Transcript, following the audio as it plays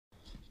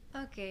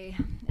Okay,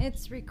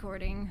 it's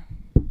recording.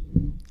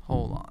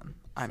 Hold on.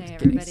 I'm Say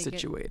getting everybody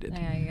situated.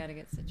 Yeah, you gotta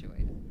get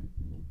situated.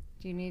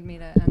 Do you need me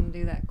to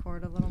undo that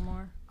cord a little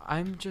more?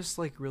 I'm just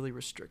like really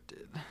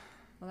restricted.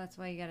 Well, that's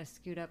why you gotta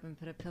scoot up and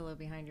put a pillow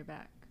behind your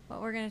back.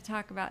 What we're gonna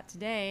talk about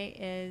today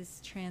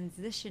is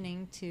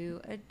transitioning to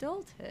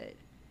adulthood.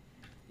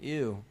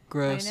 Ew.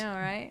 Gross. I know,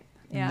 right?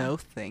 Yeah. No,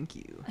 thank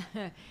you.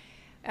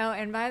 Oh,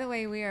 and by the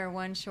way, we are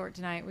one short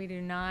tonight. We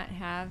do not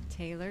have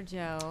Taylor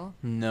Joe.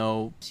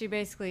 No. She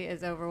basically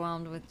is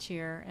overwhelmed with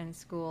cheer and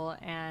school,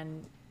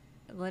 and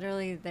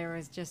literally there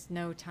was just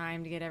no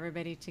time to get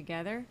everybody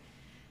together.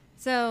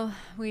 So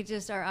we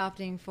just are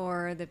opting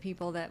for the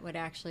people that would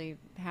actually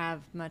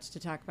have much to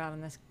talk about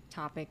on this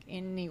topic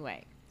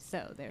anyway.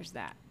 So there's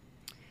that.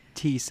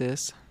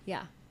 Thesis.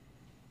 Yeah.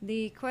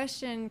 The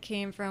question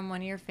came from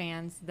one of your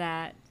fans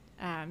that,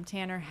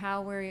 Tanner,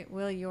 how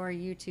will your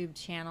YouTube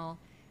channel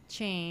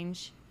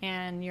change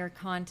and your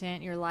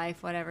content, your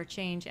life, whatever,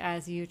 change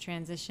as you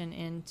transition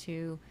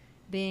into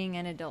being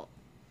an adult?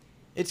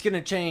 It's going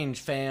to change,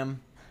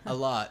 fam, a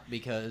lot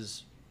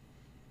because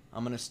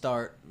I'm going to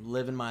start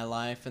living my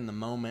life in the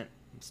moment,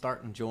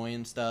 start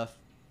enjoying stuff,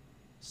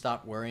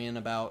 stop worrying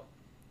about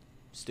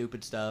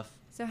stupid stuff.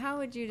 So how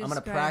would you I'm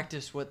describe... going to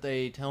practice what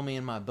they tell me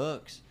in my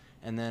books,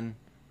 and then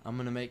I'm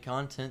going to make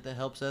content that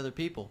helps other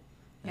people.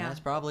 And that's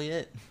probably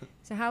it.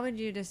 So how would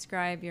you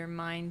describe your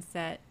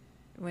mindset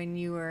when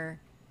you were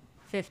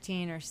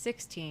 15 or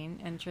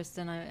 16? And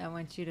Tristan, I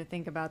want you to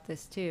think about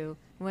this too.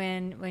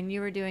 When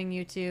you were doing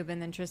YouTube,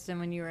 and then Tristan,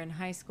 when you were in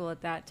high school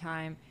at that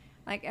time,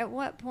 like at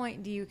what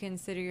point do you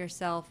consider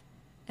yourself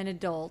an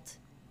adult,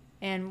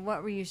 and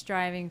what were you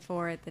striving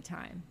for at the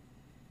time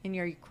in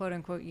your quote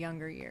unquote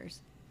younger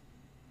years?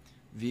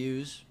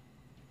 Views.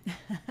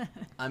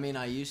 I mean,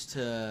 I used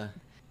to...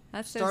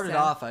 That's Started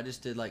off, I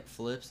just did like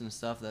flips and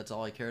stuff. That's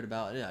all I cared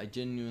about. I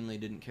genuinely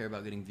didn't care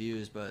about getting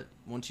views, but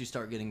once you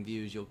start getting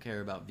views, you'll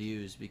care about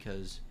views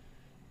because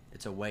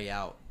it's a way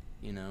out,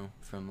 you know,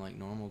 from like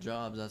normal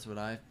jobs. That's what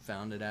I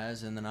found it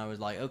as. And then I was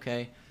like,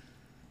 okay,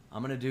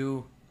 I'm going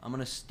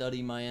to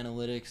study my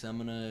analytics.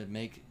 I'm going to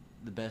make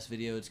the best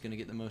video. It's going to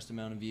get the most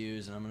amount of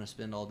views, and I'm going to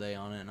spend all day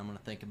on it, and I'm going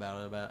to think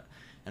about it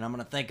and I'm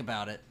going to think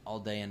about it all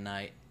day and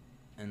night.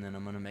 And then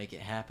I'm going to make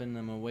it happen.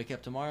 I'm going to wake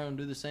up tomorrow and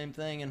do the same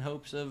thing in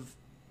hopes of,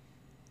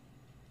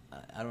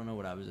 I don't know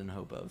what I was in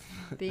hope of.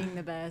 being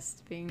the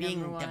best, being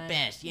number one. Being the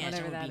best, yes.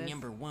 Whatever I that would be is.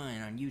 number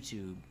one on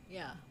YouTube.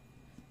 Yeah.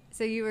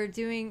 So you were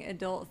doing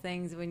adult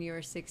things when you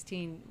were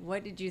 16.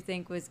 What did you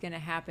think was going to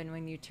happen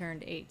when you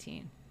turned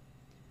 18?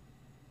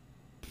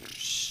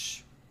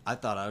 I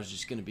thought I was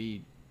just going to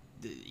be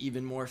the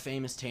even more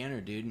famous Tanner,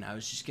 dude, and I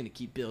was just going to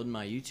keep building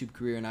my YouTube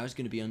career, and I was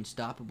going to be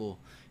unstoppable,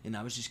 and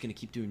I was just going to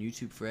keep doing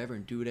YouTube forever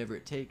and do whatever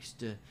it takes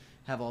to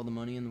have all the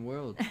money in the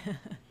world.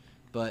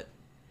 But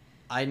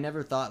I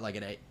never thought like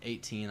at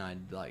 18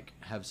 I'd like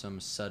have some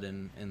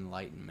sudden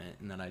enlightenment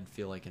and that I'd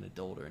feel like an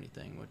adult or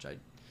anything, which I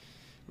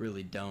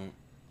really don't.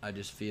 I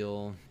just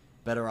feel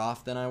better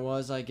off than I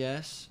was, I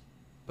guess.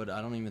 But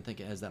I don't even think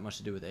it has that much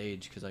to do with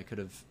age, because I could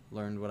have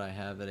learned what I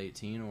have at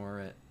 18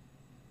 or at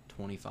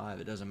 25.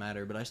 It doesn't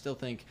matter. But I still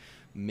think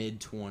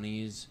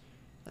mid-20s,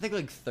 I think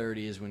like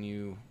 30 is when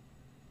you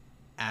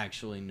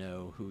actually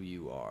know who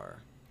you are.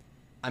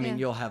 I mean,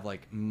 you'll have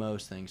like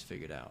most things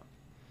figured out.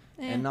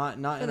 And not for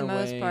in the a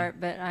most way,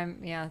 part, but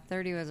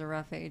 30 was a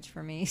rough age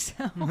for me,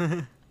 so.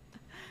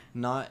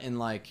 not in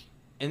like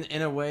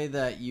in a way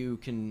that you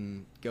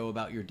can go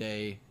about your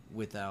day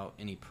without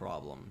any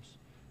problems,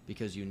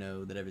 because you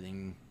know that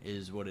everything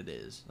is what it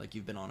is. Like,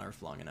 you've been on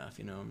Earth long enough,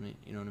 you know what I mean?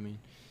 You know what I mean?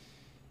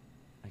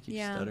 I keep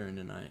stuttering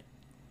tonight.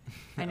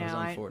 I know. was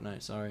on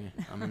Fortnite. Sorry,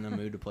 I'm in the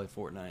mood to play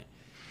Fortnite.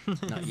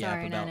 Not yap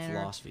Sorry, about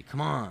philosophy. Come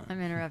on. I'm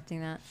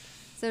interrupting that.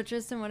 So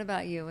Tristan, what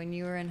about you? When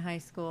you were in high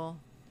school,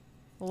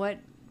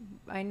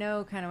 I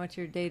know kind of what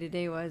your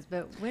day-to-day was,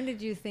 but when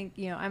did you think,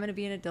 I'm going to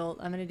be an adult,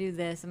 I'm going to do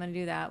this, I'm going to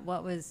do that?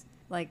 What was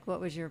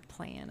your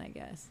plan, I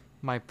guess?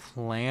 My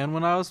plan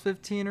when I was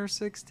 15 or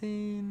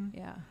 16?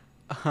 Yeah.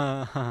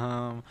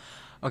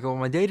 Okay, well,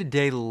 my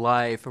day-to-day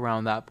life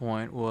around that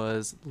point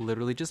was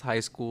literally just high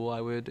school.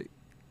 I would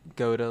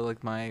go to like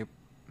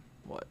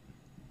what?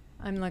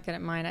 I'm looking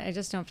at mine. I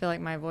just don't feel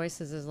like my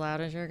voice is as loud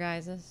as your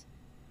guys's.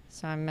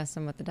 So I'm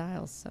messing with the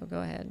dials, so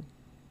go ahead.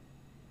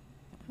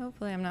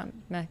 Hopefully I'm not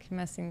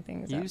messing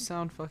things up. You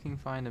sound fucking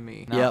fine to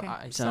me. Yep,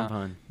 I sound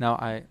fine.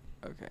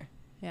 Okay.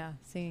 Yeah,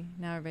 see,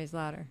 now everybody's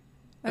louder.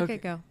 Okay,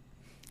 go.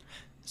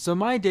 So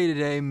my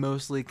day-to-day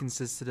mostly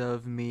consisted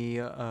of me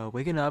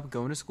waking up,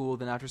 going to school,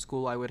 then after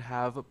school I would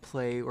have a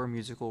play or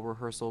musical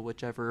rehearsal,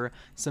 whichever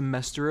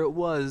semester it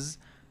was,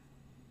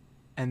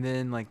 and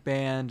then like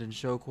band and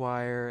show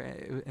choir,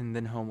 and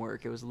then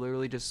homework. It was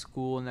literally just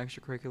school and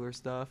extracurricular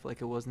stuff.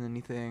 Like, it wasn't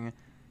anything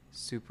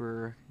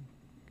super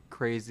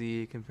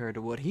crazy compared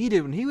to what he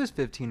did when he was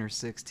 15 or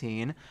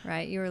 16.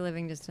 Right, you were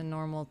living just a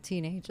normal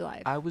teenage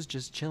life. I was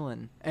just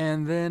chilling.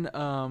 And then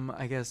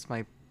I guess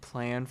my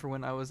plan for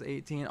when I was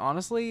 18,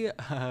 honestly,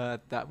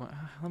 let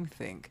me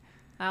think.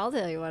 I'll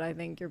tell you what I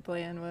think your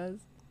plan was.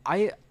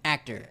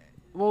 Actor.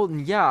 Well,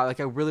 yeah, like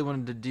I really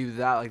wanted to do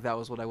that. Like that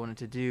was what I wanted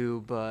to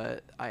do,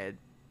 but I had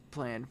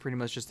planned pretty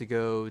much just to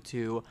go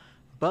to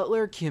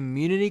Butler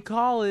Community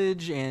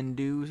College and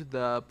do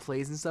the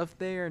plays and stuff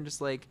there, and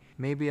just like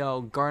maybe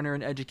I'll garner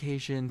an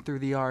education through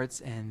the arts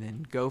and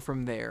then go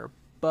from there.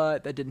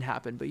 But that didn't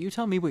happen. But you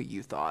tell me what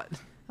you thought.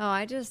 Oh,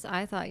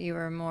 I thought you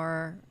were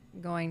more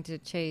going to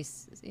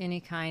chase any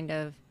kind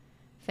of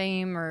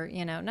fame or,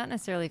 not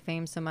necessarily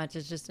fame so much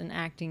as just an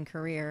acting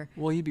career,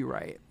 Well, you'd be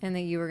right. and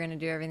that you were going to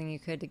do everything you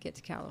could to get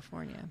to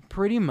California.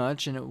 Pretty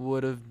much, and it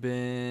would have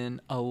been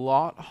a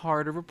lot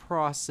harder of a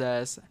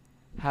process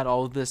had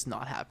all of this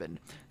not happened.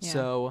 Yeah.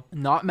 So,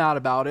 not mad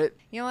about it.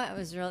 You know what?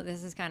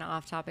 This is kind of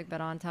off topic, but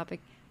on topic.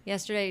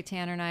 Yesterday,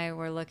 Tanner and I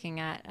were looking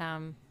at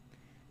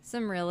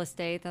some real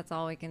estate. That's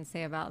all we can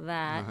say about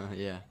that.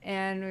 Yeah.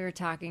 And we were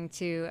talking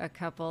to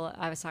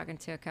I was talking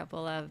to a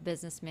couple of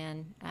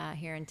businessmen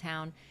here in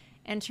town,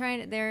 and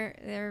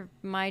they're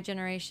my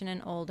generation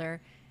and older.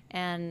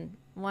 And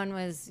one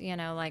was,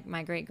 like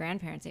my great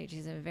grandparents' age.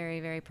 He's a very,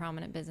 very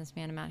prominent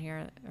businessman around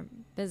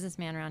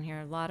here,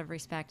 a lot of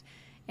respect.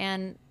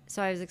 And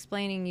so I was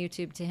explaining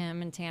YouTube to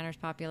him and Tanner's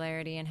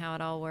popularity and how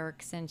it all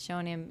works, and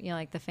showing him,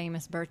 like the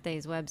Famous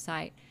Birthdays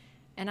website.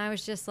 And I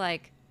was just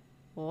like,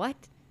 what?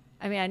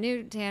 I mean, I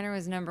knew Tanner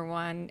was number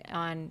one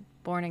on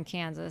Born in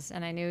Kansas,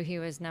 and I knew he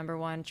was number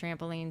one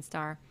trampoline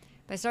star.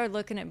 But I started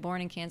looking at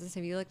Born in Kansas.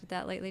 Have you looked at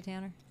that lately,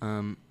 Tanner?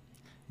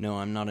 No,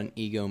 I'm not an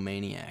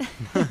egomaniac.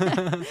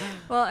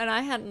 Well, and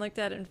I hadn't looked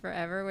at it in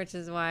forever, which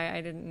is why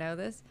I didn't know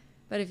this.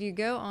 But if you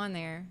go on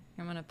there,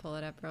 I'm going to pull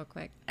it up real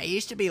quick. I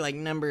used to be like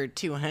number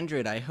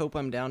 200. I hope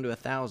I'm down to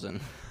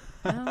 1,000.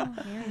 No,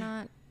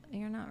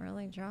 you're not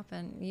really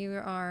dropping. You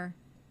are,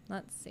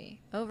 let's see.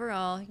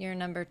 Overall, you're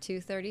number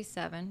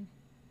 237.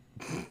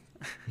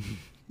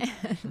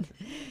 And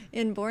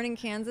in Born in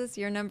Kansas,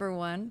 you're number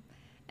one.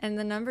 And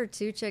the number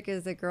two chick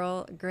is the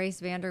girl, Grace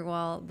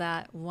Vanderwall,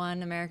 that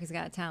won America's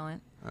Got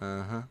Talent.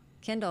 Uh-huh.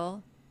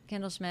 Kendall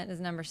Schmidt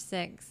is number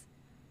 6.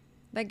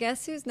 But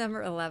guess who's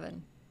number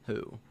 11?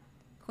 Who?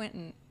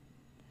 Quentin.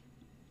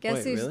 Guess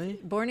Wait, who's really?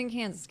 Born in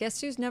Kansas?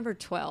 Guess who's number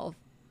 12?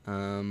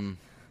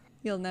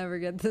 You'll never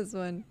get this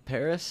one.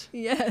 Paris?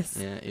 Yes.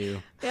 Yeah,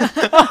 ew.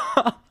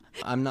 Yeah.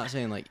 I'm not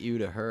saying like ew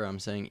to her. I'm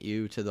saying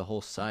ew to the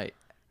whole site.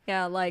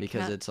 Yeah, like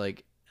Because it's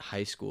like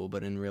high school,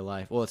 but in real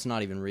life. Well, it's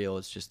not even real.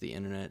 It's just the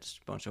internet. It's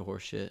a bunch of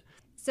horse shit.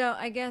 So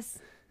I guess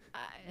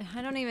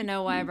I don't even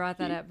know why I brought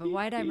that up, but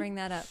why did I bring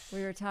that up?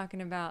 We were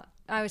talking about,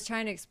 I was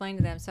trying to explain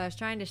to them. So I was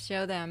trying to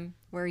show them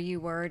where you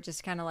were,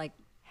 just kind of like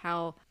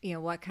how,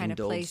 what kind of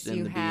place Indulged in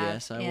you the have.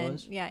 BS I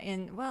was? Yeah,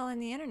 in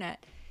the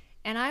internet.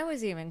 And I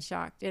was even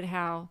shocked at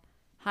how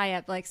high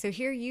up, like, so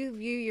here you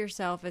view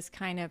yourself as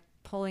kind of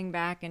pulling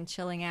back and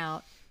chilling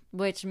out,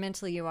 which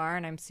mentally you are,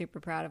 and I'm super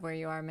proud of where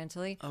you are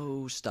mentally.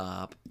 Oh,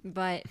 stop.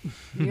 But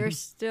you're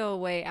still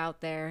way out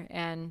there,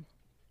 and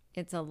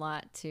it's a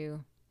lot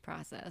to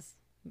process.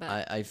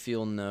 But I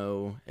feel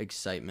no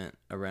excitement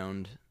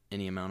around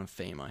any amount of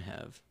fame I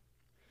have.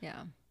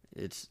 yeah.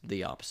 It's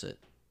the opposite.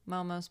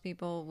 Well, most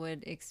people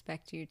would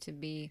expect you to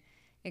be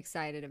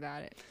excited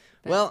about it.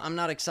 But Well, I'm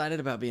not excited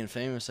about being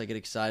famous. I get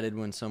excited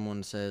when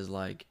someone says,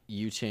 like,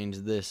 you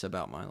changed this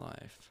about my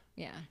life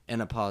yeah. in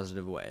a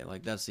positive way.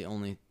 Like, that's the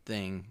only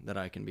thing that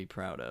I can be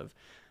proud of.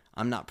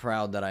 I'm not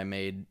proud that I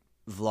made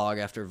vlog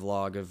after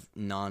vlog of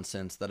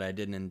nonsense that I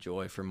didn't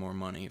enjoy for more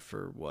money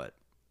for what?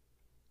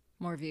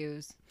 More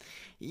views.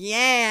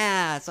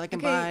 Yeah, so I can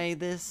Okay. buy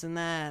this and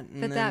that.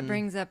 And But that then-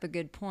 brings up a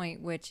good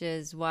point, which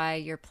is why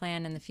your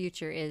plan in the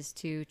future is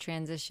to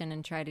transition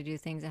and try to do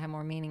things that have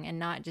more meaning and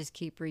not just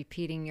keep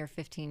repeating your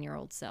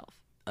 15-year-old self.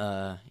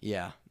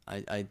 Yeah.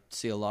 I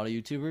see a lot of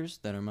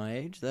YouTubers that are my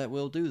age that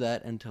will do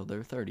that until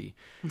they're 30.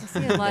 I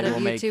see a lot They of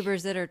will make-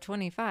 YouTubers that are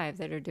 25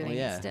 that are doing Well,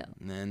 yeah. it still.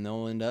 And then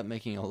they'll end up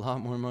making a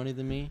lot more money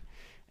than me.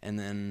 And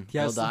then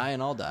Yes. they'll die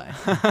and I'll die.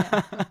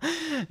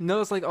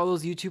 No, it's like all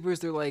those YouTubers,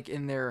 they're like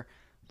in their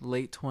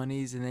late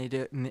 20s and they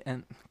do,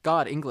 and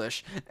God,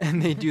 English,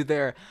 and they do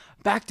their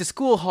back to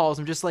school hauls.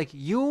 I'm just like,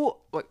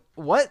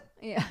 what?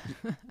 Yeah.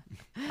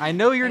 I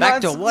know you're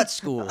Back not. to what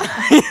school?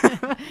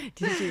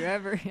 Did you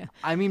ever?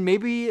 I mean,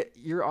 maybe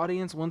your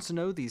audience wants to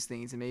know these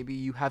things, and maybe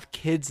you have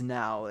kids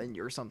now and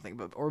you're something,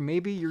 but or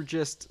maybe you're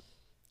just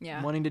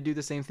Yeah. wanting to do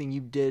the same thing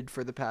you did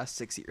for the past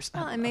 6 years.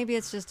 Well, and maybe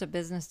it's just a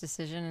business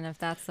decision, and if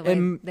that's the way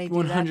And they do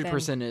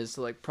 100% is,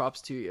 so like,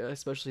 props to you,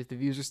 especially if the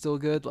views are still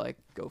good. Like,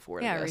 go for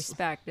it. that, I yeah, guess.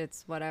 respect.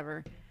 It's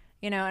whatever.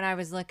 And I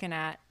was looking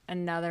at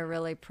another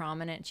really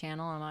prominent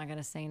channel. I'm not going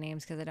to say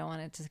names because I don't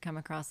want it to come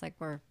across like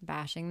we're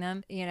bashing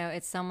them.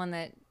 It's someone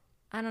that,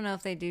 I don't know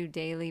if they do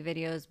daily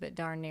videos, but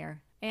darn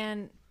near.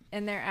 And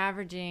they're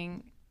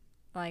averaging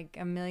like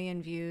 1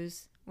 million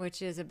views,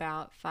 which is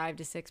about 5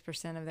 to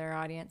 6% of their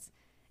audience.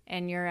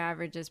 And your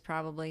average is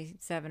probably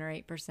 7 or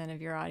 8%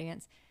 of your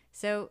audience.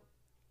 So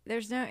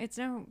there's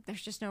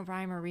just no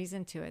rhyme or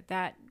reason to it.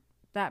 That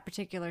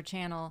particular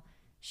channel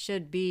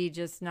should be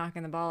just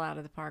knocking the ball out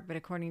of the park, but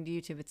according to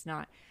YouTube, it's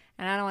not.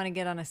 And I don't want to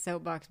get on a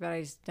soapbox, but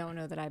I just don't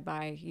know that I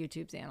buy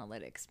YouTube's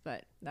analytics,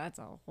 but that's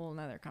a whole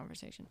nother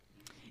conversation.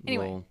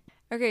 Anyway. Lol.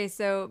 Okay,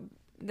 so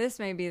this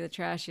may be the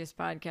trashiest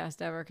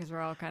podcast ever because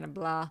we're all kind of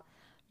blah.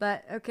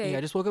 But okay. Yeah,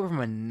 I just woke up from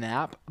a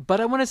nap. But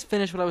I want to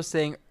finish what I was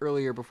saying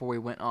earlier before we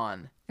went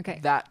on. Okay.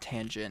 That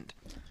tangent.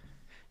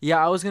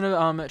 Yeah, I was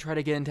gonna try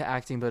to get into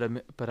acting,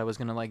 but I was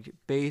gonna like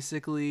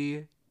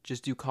basically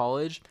just do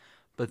college.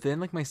 But then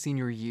like my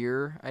senior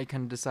year, I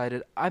kind of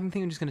decided I'm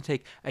thinking I'm just gonna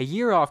take a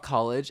year off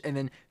college and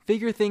then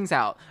figure things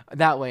out.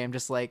 That way, I'm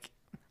just like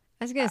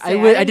I was gonna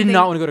say I did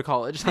not want to go to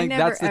college. Like I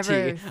never that's the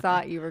ever tea.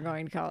 thought you were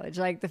going to college.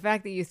 Like the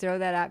fact that you throw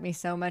that at me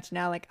so much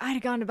now, like I'd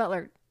have gone to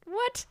Butler.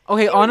 What?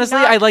 Okay, You did honestly,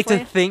 not I'd like to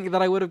plan- think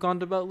that I would have gone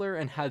to Butler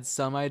and had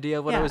some idea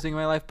of what I Yeah. was doing in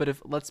my life. But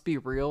if let's be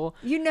real,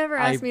 You never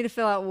asked me to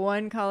fill out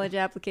one college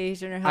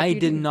application or help I you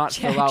did do not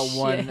jack fill out shit.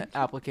 one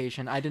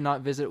application. I did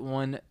not visit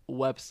one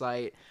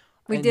website.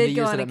 We in the did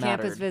go years on that a it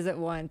campus mattered. visit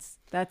once.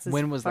 That's as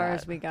When was far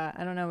that? as we got.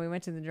 I don't know. We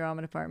went to the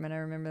drama department. I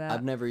remember that.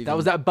 I've never even. That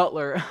was at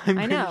Butler. I'm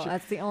I pretty know. sure.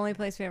 That's the only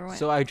place we ever went.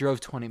 So I drove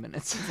 20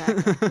 minutes.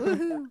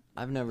 Woohoo.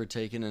 I've never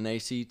taken an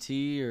ACT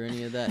or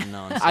any of that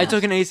nonsense. I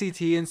took an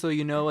ACT, and so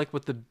you know, like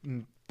what the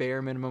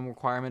bare minimum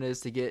requirement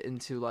is to get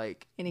into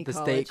like Any the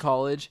college. state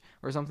college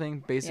or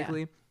something,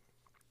 basically.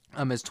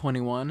 Is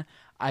 21.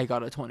 I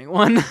got a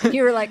 21.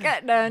 You were like,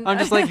 done. I'm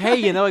just like, hey,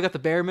 you know, I got the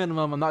bare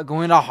minimum. I'm not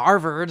going to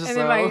Harvard, And so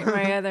then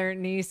my other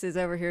niece is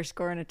over here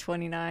scoring a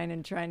 29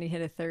 and trying to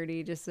hit a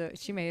 30. Just so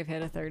she may have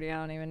hit a 30. I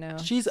don't even know.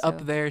 she's So,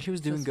 up there. She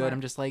was doing good. smart.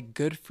 I'm just like,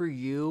 good for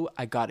you.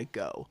 I gotta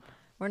go.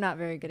 We're not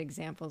very good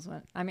examples.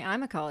 I mean,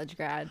 I'm a college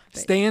grad.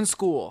 But Stay in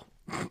school.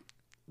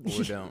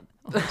 Or don't.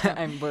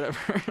 I'm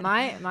whatever.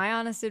 my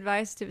honest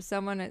advice to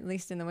someone, at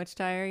least in the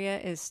Wichita area,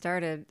 is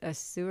start a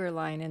sewer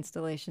line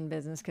installation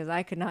business because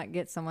I could not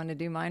get someone to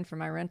do mine for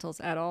my rentals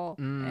at all,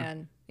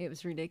 and it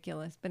was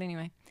ridiculous. But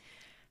anyway,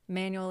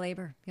 manual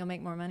labor, you'll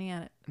make more money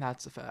at it.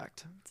 That's a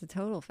fact. It's a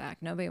total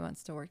fact. Nobody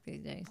wants to work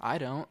these days. I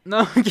don't.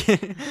 No, I'm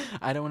kidding.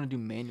 I don't want to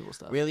do manual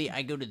stuff. Really,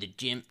 I go to the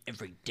gym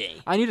every day.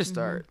 I need to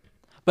start.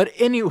 But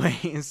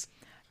anyways,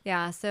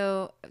 Yeah.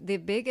 So the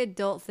big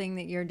adult thing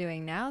that you're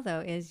doing now, though,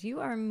 is you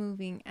are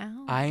moving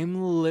out.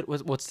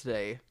 what's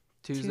today?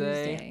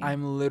 Tuesday. Tuesday.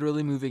 I'm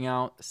literally moving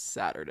out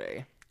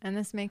Saturday. And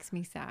this makes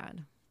me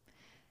sad.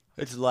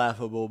 It's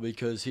laughable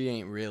because he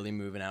ain't really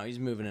moving out. He's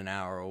moving an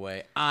hour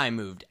away. I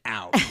moved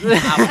out.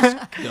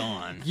 I was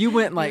gone. You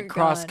went like You're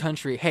cross gone.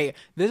 country. Hey,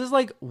 this is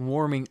like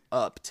warming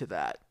up to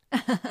that.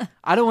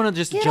 I don't want to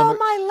just Get jump. on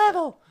my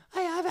level.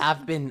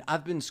 I've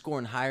been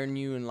scoring higher than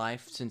you in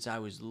life since I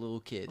was a little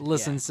kid.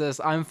 Listen, Yeah. sis,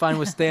 I'm fine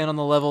with staying on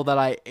the level that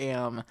I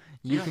am.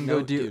 You have can no,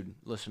 go do. Dude,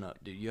 listen up,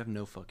 dude. You have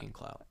no fucking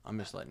clout. I'm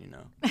just letting you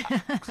know.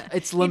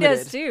 It's He limited.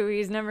 does too.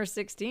 He's number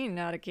 16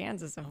 out of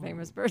Kansas, a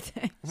famous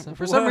birthday. So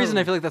for some reason,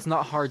 Whoa. I feel like that's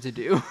not hard to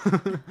do.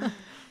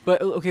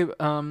 But okay,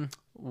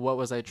 what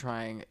was I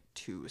trying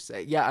to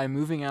say? Yeah, I'm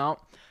moving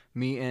out.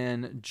 Me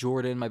and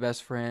Jordan, my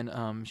best friend,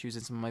 she was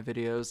in some of my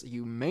videos.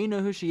 You may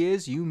know who she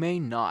is, you may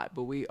not,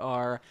 but we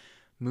are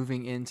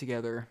moving in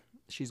together.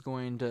 She's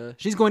going to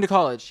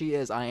college. She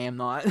is. I am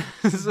not.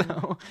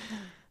 So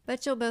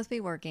But you'll both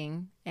be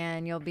working,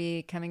 and you'll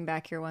be coming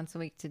back here once a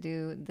week to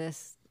do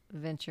this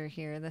venture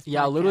here. This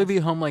yeah, I'll literally podcast. be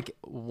home like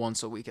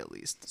once a week at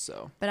least.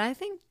 So But I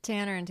think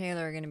Tanner and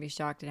Taylor are going to be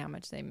shocked at how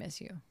much they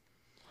miss you.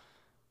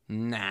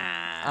 Nah.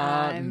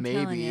 I'm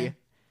telling maybe. you.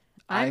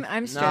 I'm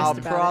No, stressed I'll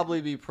about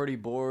probably be pretty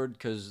bored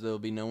because there'll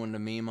be no one to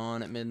meme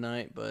on at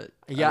midnight. But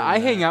Yeah, I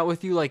hang out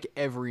with you like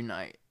every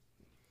night.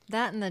 it.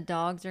 That and the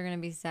dogs are going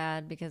to be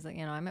sad because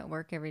I'm at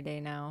work every day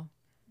now,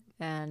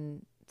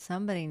 and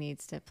somebody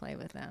needs to play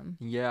with them.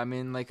 Yeah, I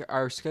mean, like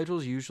our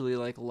schedules usually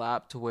like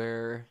lap to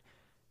where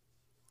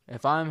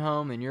if I'm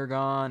home, then you're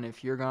gone.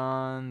 If you're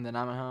gone, then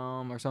I'm at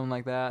home or something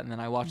like that. And then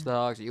I watch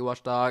dogs, or you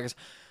watch dogs.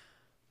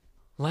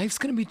 Life's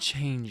gonna be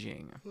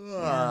changing.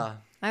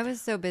 I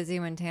was so busy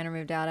when Tanner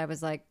moved out. I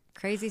was like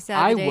crazy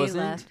sad the day he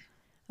wasn't. left.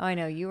 Oh, I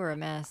know you were a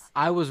mess.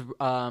 I was,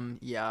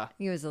 yeah,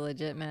 He was a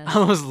legit mess. I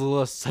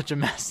was such a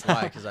mess.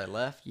 Why? Because I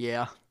left.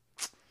 Yeah.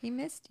 He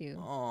missed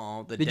you.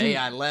 Oh, the Did day you-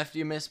 I left,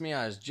 you missed me.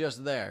 I was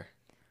just there.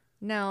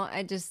 No,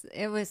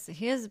 it was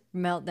his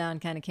meltdown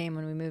kind of came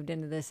when we moved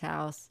into this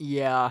house.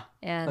 Yeah.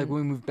 And Like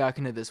when we moved back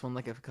into this one,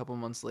 like a couple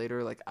months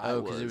later, like I Oh,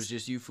 was. because it was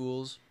just you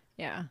fools.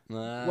 yeah,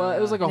 Well, it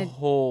was like a And it-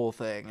 whole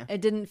thing.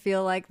 it didn't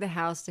feel like the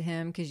house to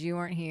him because you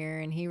weren't here,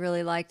 and he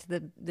really liked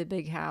the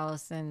big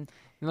house. And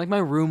And, like my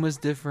room was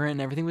different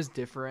and everything was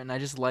different, and I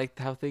just liked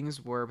how things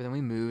were. But then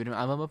we moved, and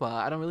blah, blah, blah, blah.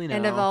 I don't really know.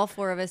 and of all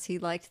four of us, he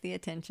liked the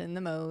attention the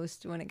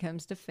most when it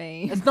comes to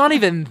fame. It's not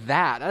even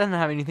that. I didn't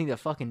have anything to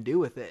fucking do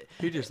with it.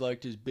 He just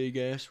liked his big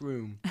ass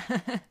room.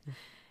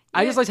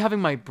 I just liked having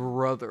my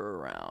brother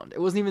around. It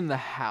wasn't even the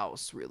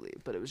house really,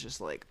 but it was just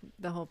like,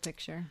 The whole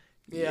picture.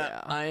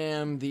 yeah. I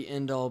am the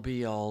end all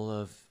be all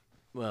of,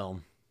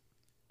 well,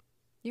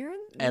 You're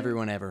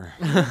everyone ever.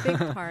 a big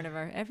part of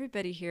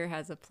everybody here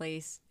has a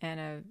place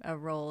and a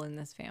role in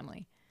this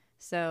family.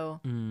 So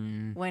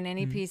when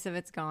any piece of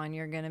it's gone,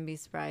 you're gonna be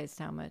surprised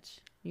how much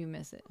you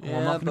miss it. Well,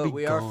 I'm not gonna but be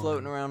we are gone.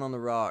 floating around on the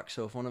rock,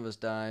 so if one of us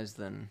dies,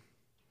 then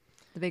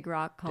The big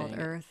rock called Dang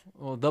it. Earth.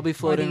 Well, they'll be Or the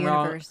floating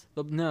around. universe.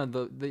 No,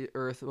 the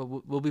Earth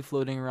will be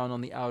floating around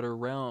on the outer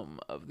realm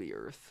of the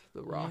Earth.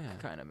 The rock, Yeah.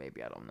 kind of,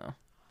 maybe. I don't know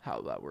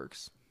how that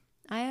works.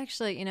 I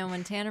actually,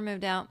 when Tanner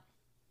moved out,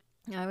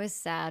 I was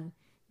sad,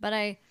 but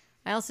I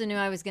also knew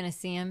I was going to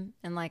see him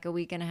in like a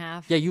week and a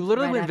half. Yeah, you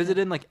literally right went after.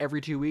 visiting like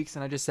every 2 weeks,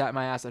 and I just sat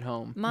my ass at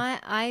home.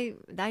 I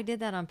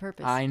did that on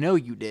purpose. I know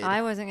you did.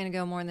 I wasn't going to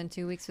go more than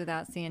 2 weeks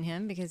without seeing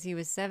him because he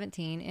was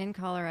 17 in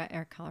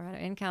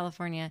in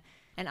California,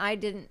 and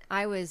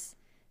I was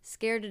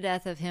scared to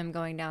death of him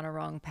going down a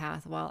wrong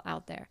path while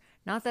out there.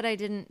 Not that I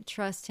didn't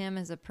trust him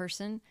as a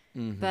person,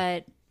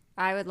 but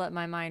I would let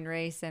my mind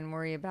race and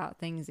worry about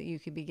things that you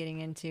could be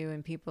getting into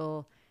and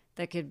people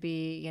that could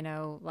be,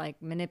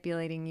 like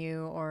manipulating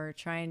you or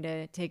trying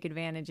to take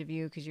advantage of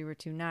you because you were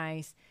too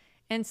nice.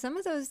 And some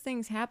of those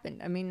things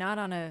happened. I mean, not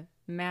on a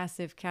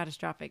massive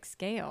catastrophic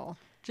scale.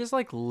 Just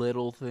like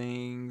little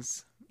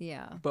things.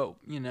 Yeah. But,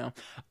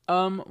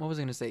 what was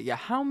I going to say? Yeah,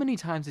 how many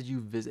times did you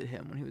visit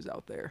him when he was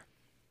out there?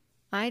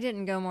 I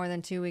didn't go more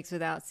than 2 weeks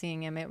without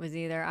seeing him. It was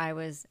either I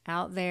was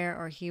out there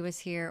or he was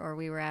here or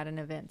we were at an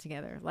event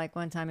together. Like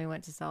one time we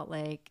went to Salt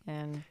Lake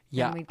and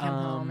then we'd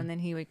come home and then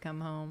he would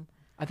come home.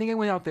 I think I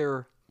went out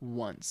there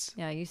once.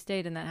 Yeah, you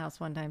stayed in that house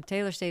one time.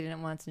 Taylor stayed in it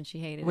once and she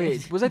hated it.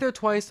 Wait, was I there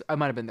twice? I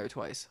might have been there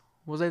twice.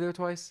 Was I there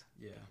twice?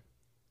 Yeah.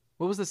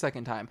 What was the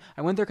second time?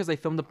 I went there because I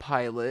filmed a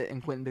pilot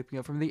and Quentin picked me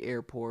up from the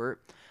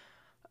airport.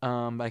 But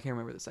I can't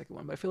remember the second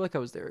one. But I feel like I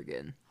was there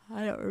again.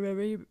 I don't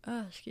remember you.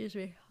 Oh, excuse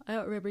me. I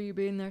don't remember you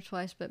being there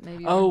twice, but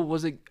maybe. Oh,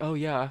 was it? Oh,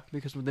 yeah.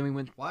 Because then we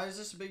went. Why is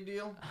this a big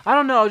deal? I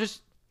don't know. I was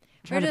just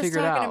we're trying to just figure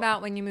it out. talking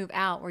about when you move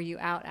out, were you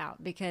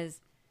out? Because,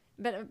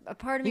 but a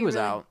part of me He was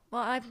really, out.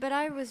 Well,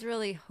 I was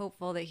really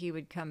hopeful that he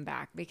would come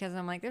back because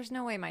I'm like, there's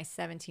no way my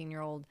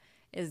 17-year-old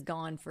is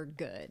gone for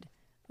good.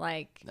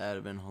 Like, That'd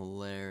have been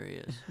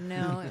hilarious.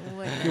 no, it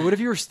wouldn't. Yeah, what if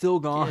you were still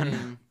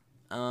gone?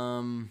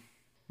 Kidding.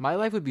 My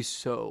life would be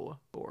so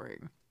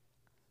boring.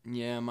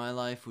 Yeah, my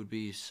life would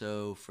be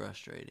so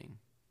frustrating.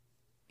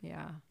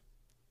 Yeah,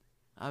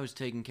 I was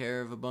taking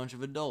care of a bunch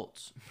of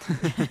adults,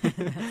 that's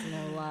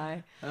no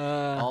lie.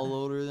 all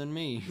older than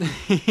me.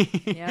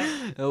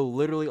 Yeah. Oh,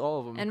 literally all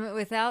of them. And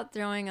without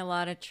throwing a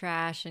lot of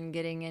trash and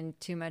getting in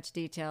too much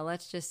detail,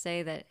 let's just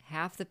say that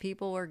half the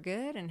people were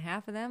good and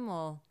half of them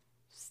will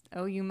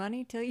owe you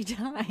money till you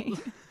die.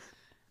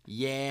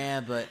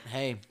 Yeah, but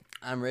hey,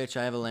 I'm rich.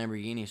 I have a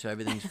Lamborghini, so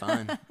everything's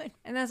fine.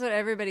 And that's what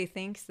everybody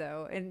thinks,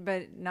 though.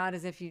 But not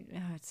as if you.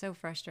 Oh, it's so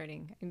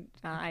frustrating.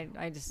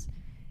 I just.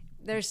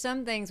 There's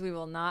some things we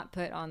will not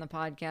put on the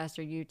podcast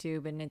or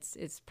YouTube, and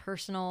it's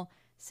personal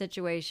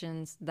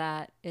situations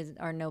that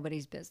are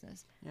nobody's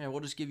business. Yeah, we'll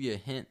just give you a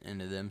hint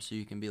into them so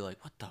you can be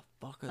like, what the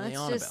fuck are they Let's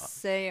on just about?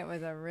 say it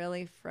was a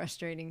really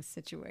frustrating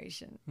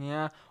situation.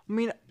 Yeah. I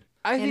mean,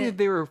 I think that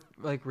they were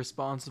like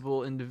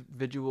responsible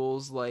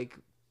individuals like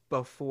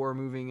before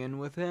moving in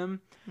with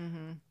him.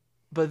 Mm-hmm.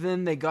 But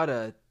then they got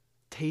a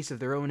taste of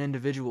their own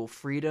individual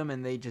freedom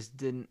and they just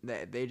didn't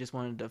they just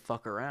wanted to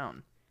fuck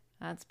around.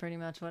 That's pretty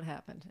much what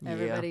happened. Yeah,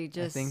 Everybody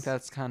just. I think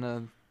that's kind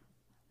of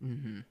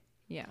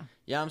Yeah.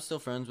 Yeah, I'm still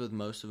friends with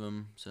most of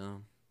them,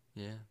 so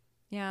yeah.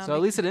 Yeah. So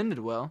at least it ended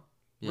well.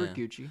 We're Yeah.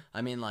 Gucci.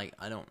 I mean, like,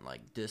 I don't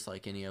like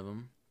dislike any of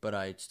them, but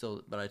I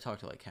talk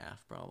to like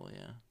half probably.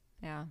 Yeah.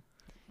 Yeah.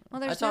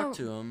 Well, I there's talk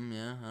to them.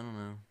 Yeah, I don't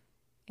know.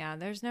 Yeah,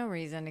 there's no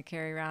reason to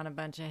carry around a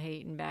bunch of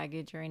hate and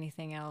baggage or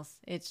anything else.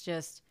 It's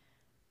just,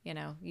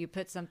 you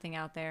put something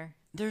out there.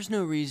 There's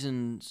no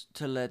reason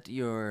to let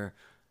your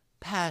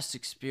past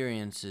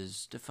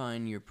experiences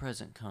define your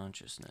present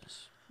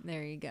consciousness.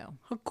 There you go.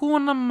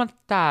 Hakuna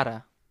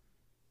Matata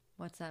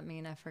What's that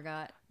mean? I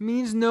forgot.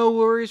 means no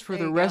worries for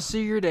There the you rest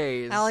of your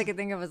days. All I could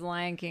think of was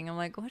Lion King. I'm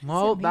like, what does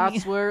Well, it mean?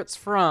 that's where it's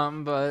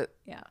from, but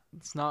Yeah.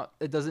 it's not.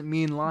 It doesn't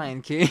mean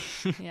Lion King.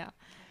 Yeah.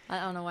 I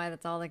don't know why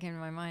that's all that came to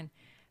my mind.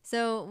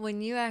 So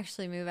when you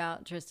actually move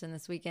out, Tristan,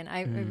 this weekend,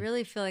 I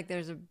really feel like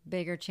there's a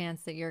bigger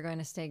chance that you're going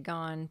to stay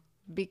gone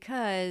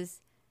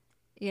because,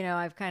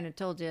 I've kind of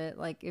told you,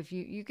 like, if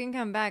you can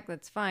come back,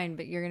 that's fine,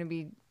 but you're going to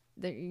be,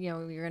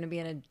 you're going to be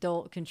an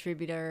adult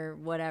contributor,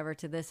 whatever,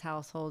 to this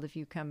household if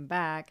you come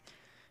back.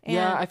 And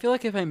Yeah, I feel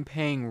like if I'm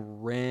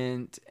paying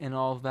rent and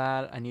all of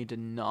that, I need to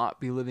not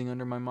be living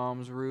under my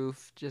mom's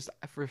roof. Just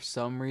for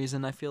some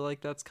reason, I feel like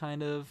that's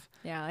kind of.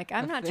 yeah, like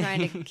I'm not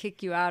trying to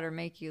kick you out or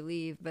make you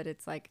leave, but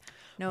it's like,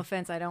 no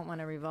offense, I don't want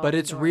to revolve. But the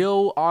it's door.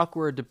 real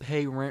awkward to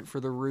pay rent for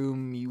the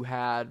room you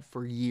had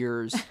for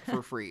years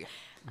for free.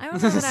 I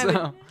don't know that I would.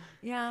 So,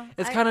 Yeah,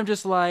 It's kind of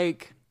just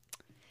like.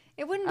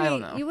 It wouldn't I be.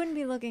 don't know. You wouldn't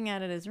be looking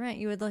at it as rent.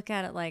 You would look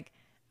at it like,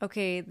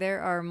 okay,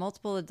 there are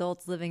multiple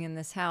adults living in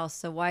this house,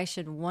 so why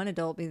should one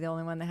adult be the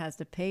only one that has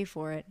to pay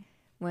for it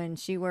when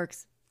she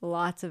works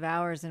lots of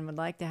hours and would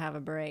like to have a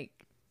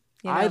break?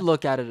 I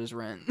look at it as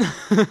rent.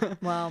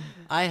 Well,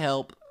 I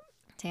help.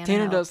 Tanner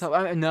helps. does help.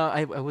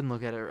 I wouldn't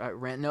look at it at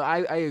rent. No,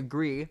 I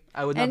agree.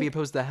 I would not And- be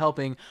opposed to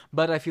helping,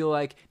 but I feel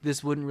like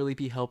this wouldn't really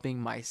be helping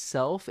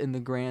myself in the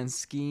grand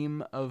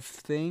scheme of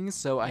things.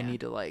 So I need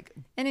to like.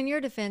 And in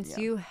your defense,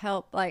 you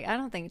help. Like, I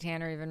don't think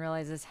Tanner even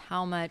realizes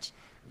how much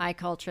I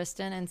call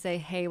Tristan and say,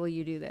 "Hey, will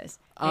you do this?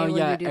 Hey, Oh will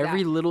yeah, you do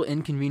every that?" little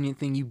inconvenient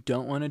thing you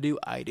don't want to do,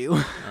 I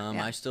do.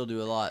 Yeah. I still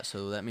do a lot,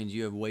 so that means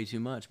you have way too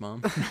much,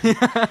 Mom.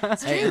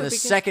 It's Hey, true, the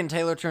because- second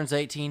Taylor turns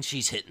 18,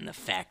 she's hitting the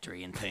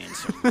factory and paying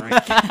some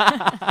rent.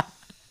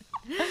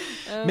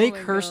 Oh Make my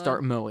her God.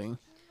 start mowing.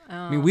 Oh.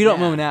 I mean, we don't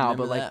mow Yeah, now,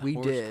 remember but like that we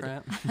horse did.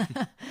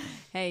 crap?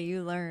 Hey,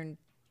 you learned.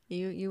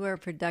 You are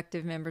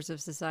productive members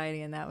of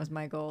society, and that was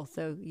my goal.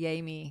 So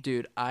yay me.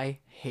 Dude, I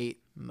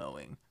hate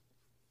mowing.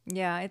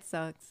 Yeah, it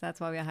sucks. That's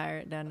why we hire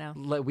it done now.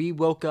 Like we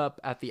woke up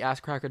at the ass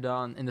crack of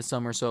dawn in the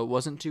summer, so it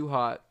wasn't too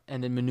hot,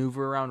 and then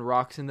maneuver around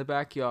rocks in the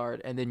backyard,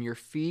 and then your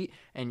feet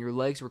and your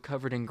legs were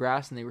covered in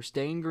grass and they were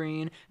staying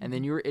green, and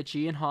then you were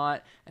itchy and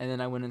hot, and then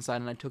I went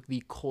inside and I took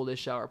the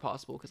coldest shower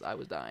possible because I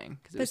was dying.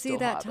 'Cause it But was see, still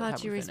that hot, but I taught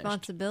haven't you finished.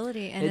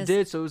 responsibility, and It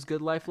did, so it was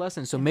good life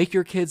lessons. So make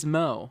your kids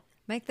mow.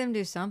 make them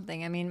do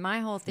something. I mean, my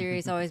whole theory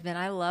has always been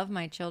I love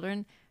my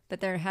children, but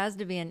there has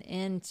to be an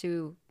end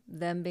to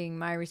them being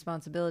my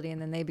responsibility,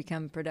 and then they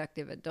become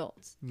productive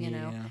adults. You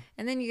know, Yeah.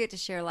 and then you get to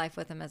share life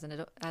with them as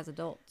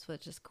adults,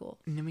 which is cool.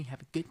 And then we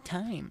have a good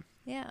time.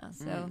 Yeah.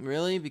 So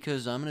Really?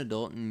 Because I'm an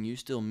adult and you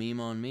still meme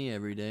on me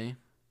every day.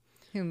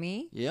 who,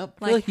 me? Yep.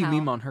 I feel like you how?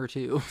 meme on her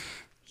too.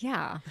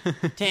 Yeah.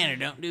 Tanner,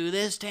 don't do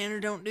this. Tanner,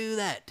 don't do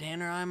that.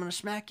 Tanner, I'm going to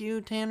smack you.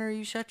 Tanner,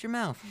 you shut your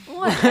mouth.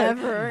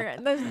 Whatever.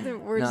 Those the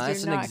words No, do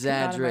that's not an come out of my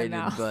exaggerated,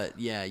 mouth. but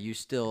yeah, you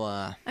still,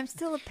 I'm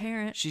still a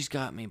parent. she's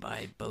got me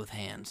by both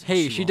hands.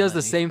 Hey, she won't does let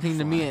the same thing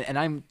to me, fly. and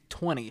I'm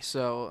 20,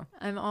 so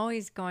I'm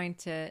always going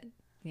to,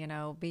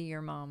 be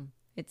your mom.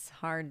 It's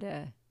hard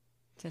to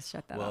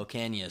shut that Well, up.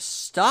 can you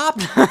stop?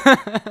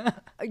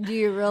 Do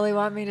you really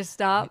want me to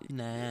stop?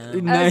 No.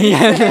 No, I was yeah,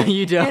 gonna no, say,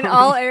 you don't. In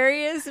all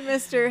areas,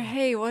 Mr.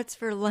 Hey, what's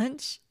for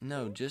lunch?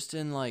 No, just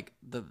in like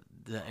the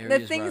The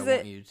areas things where I that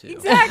want you to.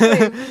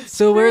 exactly.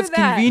 So where Screw it's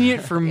that.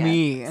 convenient for Yeah.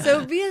 me.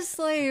 So be a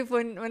slave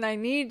when I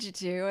need you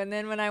to, and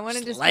then when I want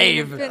to just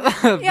Slave.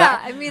 yeah,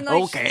 I mean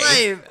like Okay.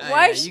 Slave.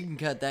 Why Yeah, sh- you can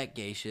cut that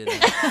gay shit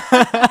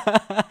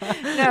out.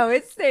 no,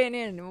 it's staying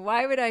in.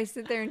 Why would I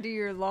sit there and do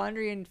your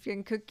laundry and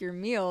cook your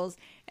meals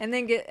and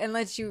then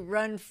let you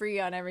run free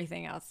on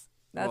everything else?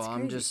 That's well,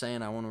 crazy. I'm just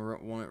saying I want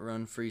it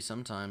run free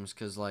sometimes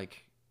because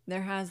like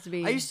There has to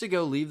be. I used to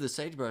go leave the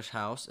Sagebrush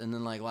house and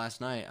then like last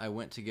night I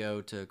went to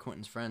go to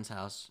Quentin's friend's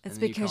house. It's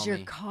and then you because call your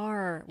me.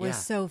 car was Yeah.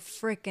 so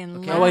freaking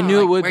Okay, loud. Oh, I knew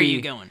it like, would where be. are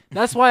you going?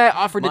 That's why I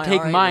offered to My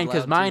take R8 was mine,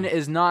 because loud, mine too.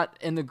 is not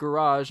in the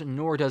garage,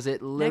 nor does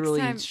it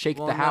literally time- shake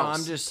Well, the no, house.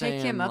 I'm just Take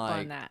saying him up like,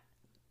 on that.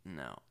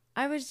 No.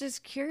 I was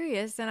just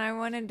curious, and I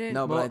wanted to.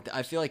 No, Well- but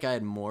I feel like I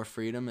had more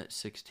freedom at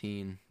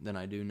 16 than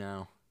I do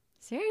now.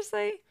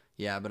 Seriously?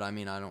 Yeah, but I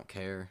mean, I don't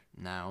care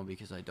now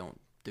because I don't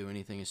do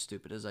anything as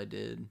stupid as I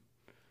did.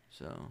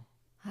 So,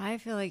 I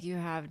feel like you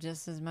have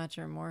just as much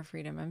or more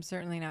freedom. I'm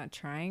certainly not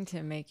trying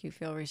to make you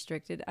feel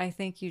restricted. I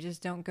think you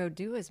just don't go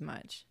do as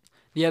much.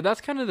 Yeah,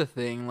 that's kind of the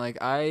thing. Like,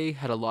 I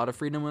had a lot of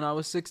freedom when I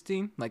was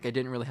 16. Like, I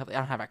didn't really have, I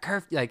don't have a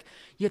curfew. Like,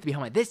 you have to be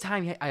home at this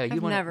time. You I've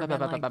wanna, never been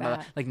like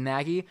that. Like,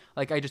 naggy.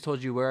 Like, I just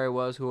told you where I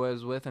was, who I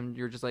was with, and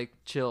you're just like,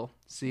 chill.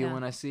 See you Yeah.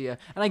 when I see you.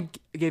 And I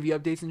gave you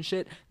updates and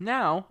shit.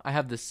 Now, I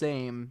have the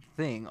same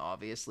thing,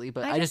 obviously,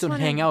 but I I just just don't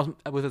wanna- hang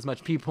out with as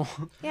much people.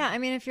 Yeah, I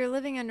mean, if you're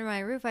living under my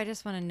roof, I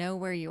just want to know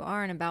where you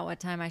are and about what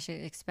time I should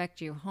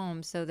expect you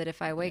home so that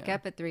if I wake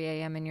up at 3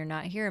 a.m. and you're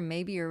not here,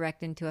 maybe you're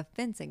wrecked into a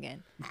fence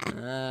again.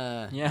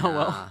 Yeah, well.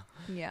 nah.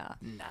 Yeah.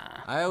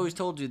 Nah. I always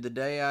told you the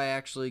day I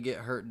actually get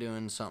hurt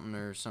doing something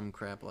or some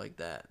crap like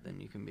that, then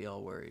you can be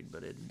all worried.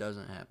 But it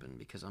doesn't happen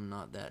because I'm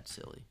not that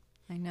silly.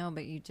 I know,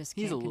 but you just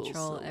He's can't a little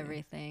control silly.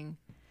 everything.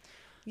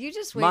 You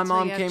just wait My till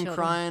mom you have came children.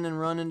 crying and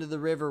run into the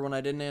river when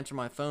I didn't answer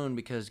my phone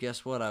because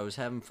guess what? I was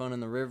having fun in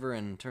the river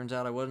and turns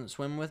out I wasn't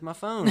swimming with my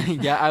phone.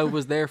 Yeah, I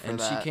was there for and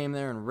that. she came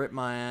there and ripped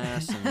my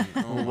ass. And,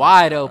 oh my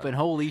Wide God. open.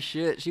 Holy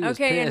shit. She was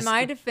Okay, in pissed.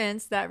 my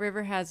defense, that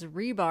river has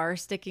rebar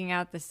sticking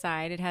out the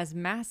side. It has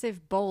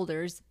massive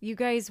boulders. You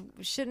guys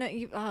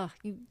shouldn't.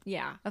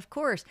 Yeah, of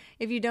course.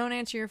 If you don't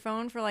answer your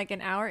phone for like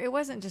an hour, it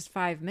wasn't just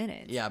 5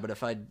 minutes. Yeah, but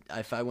if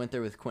I went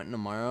there with Quentin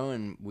tomorrow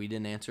and we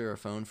didn't answer our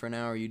phone for an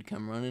hour, you'd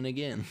come running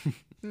again.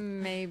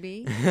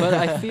 Maybe. But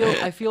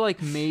I feel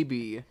like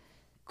maybe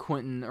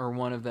Quentin or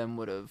one of them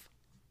would have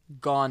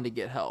gone to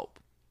get help,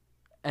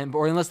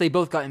 or unless they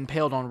both got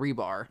impaled on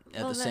rebar.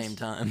 At Well, the same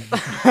that's-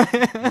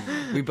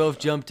 time. We both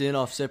jumped in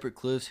off separate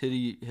cliffs,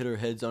 hit our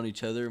heads on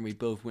each other, and we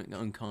both went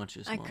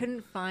unconscious. I Mom.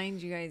 couldn't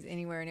find you guys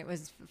anywhere, and it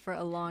was for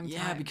a long time.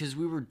 Yeah, because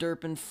we were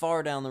derping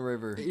far down the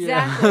river.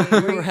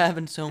 Exactly. We were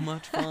having so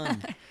much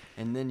fun.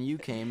 And then you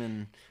came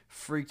and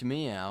freaked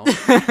me out.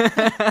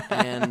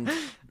 And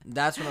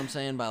that's what I'm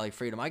saying by like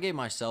freedom. I gave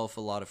myself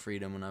a lot of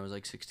freedom when I was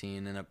like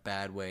 16 in a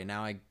bad way.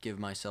 Now I give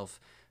myself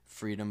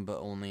freedom, but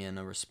only in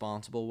a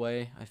responsible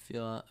way. I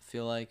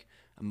feel like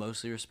a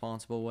mostly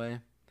responsible way.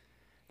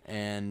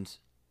 And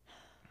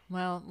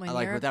Well, when I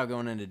like you're without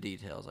going into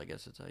details, I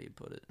guess that's how you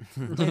put it.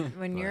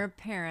 when you're a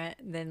parent,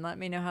 then let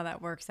me know how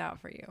that works out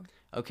for you.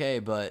 Okay,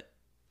 but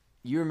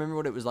you remember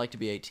what it was like to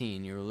be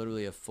 18. You're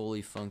literally a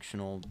fully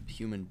functional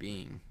human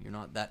being. You're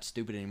not that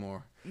stupid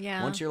anymore.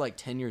 Yeah. Once you're like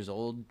 10 years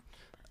old,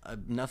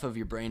 enough of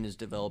your brain is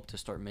developed to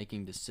start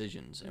making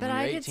decisions. And But when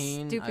I you're did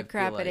 18, stupid I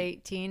crap feel at like,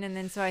 18, and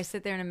then so I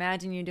sit there and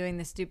imagine you doing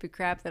the stupid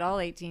crap that all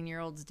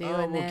 18-year-olds do. Oh,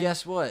 and well, then,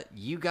 guess what?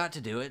 You got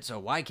to do it, so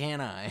why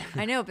can't I?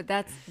 I know, but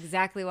that's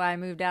exactly why I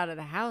moved out of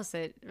the house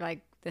at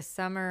like the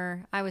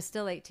summer. I was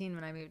still 18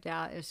 when I moved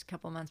out. It was a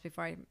couple months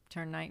before I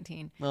turned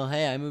 19. Well,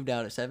 hey, I moved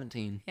out at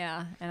 17.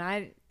 Yeah, and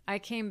I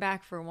came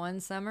back for one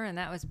summer, and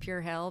that was pure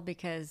hell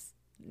because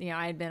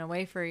I had been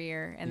away for a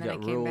year, and You then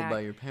got I came ruled back. by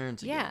your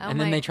parents again. Yeah, and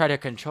then they try to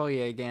control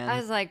you again. I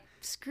was like,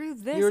 screw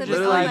this. You were I just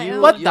just like, on my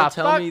own. what You'll the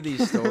tell fuck? me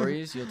these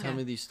stories. You'll tell Yeah.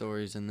 me these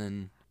stories, and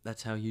then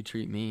that's how you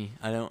treat me.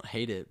 I don't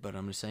hate it, but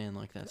I'm just saying,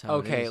 like, that's how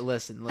Okay, it is.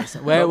 listen.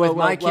 But Wait, with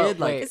my kid,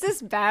 like, Is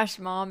this Bash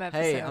Mom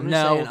episode? Hey, I'm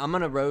just No. saying, I'm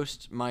gonna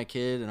roast my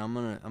kid, and I'm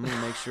gonna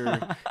make sure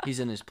he's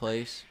in his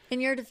place. In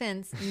your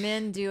defense,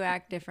 men do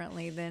act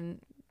differently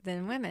than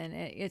women.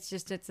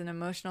 It's an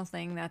emotional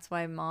thing. That's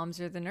why moms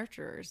are the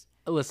nurturers.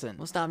 listen.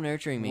 Well, stop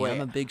nurturing me. Wait.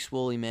 I'm a big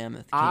swoolly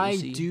mammoth. Can't I you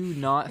see? do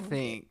not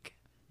think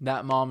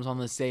that mom's on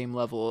the same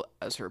level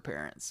as her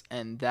parents,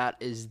 and that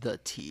is the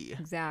T.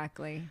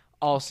 Exactly.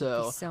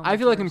 Also, Be so I much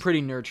feel like I'm worse.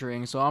 pretty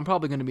nurturing, so I'm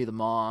probably going to be the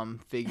mom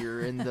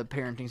figure in the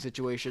parenting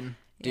situation.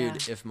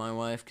 Dude, Yeah. if my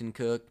wife can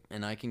cook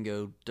and I can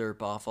go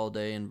derp off all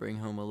day and bring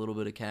home a little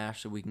bit of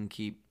cash so we can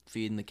keep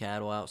feeding the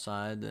cattle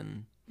outside,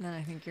 then Then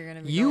I think you're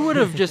gonna be. You going- would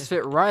have just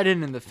fit right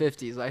in the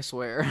 50s, I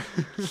swear.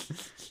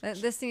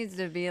 This needs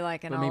to be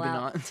like an But maybe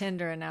all-out not.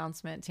 Tinder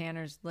announcement.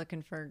 Tanner's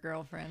looking for a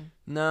girlfriend.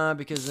 nah,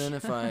 because then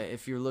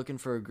if you're looking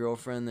for a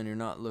girlfriend, then you're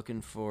not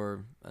looking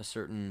for a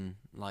certain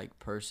like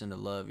person to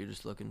love. You're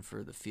just looking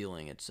for the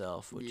feeling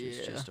itself, which is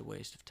Yeah. just a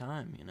waste of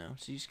time, you know.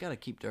 So you just gotta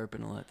keep derping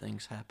and let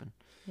things happen.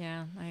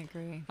 Yeah, I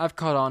agree. I've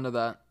caught on to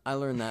that. I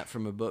learned that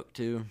from a book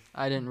too.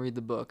 I didn't read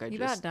the book. You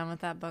about done with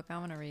that book? I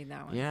want to read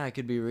that one. Yeah, I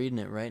could be reading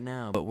it right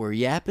now, but we're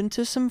yapping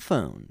to some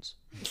phones,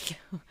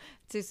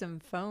 To some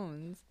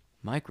phones.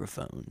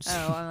 microphones.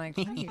 Oh, I'm like,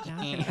 what are you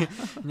talking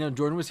about?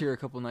 Jordan was here a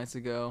couple nights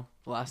ago.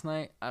 Last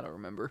night, I don't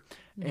remember.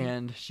 Mm-hmm.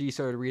 And she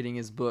started reading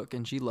his book,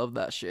 and she loved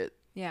that shit.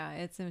 Yeah,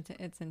 it's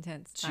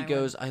intense. She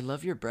goes, "I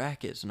love your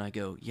brackets," and I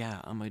go,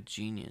 "Yeah, I'm a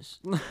genius."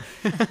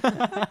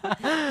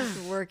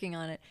 Working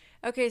on it.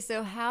 Okay,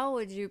 so how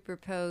would you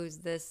propose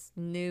this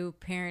new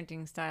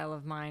parenting style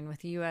of mine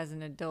with you as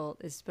an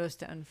adult is supposed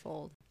to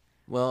unfold?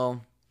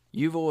 Well,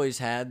 you've always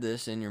had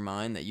this in your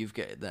mind that you've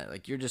got that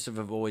like you're just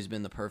have always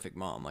been the perfect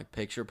mom, like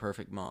picture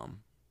perfect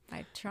mom.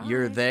 I try.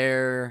 You're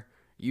there,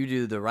 you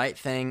do the right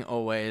thing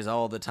always,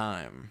 all the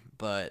time.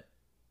 But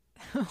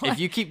if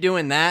you keep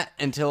doing that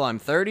until I'm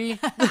 30,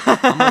 I'm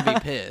gonna be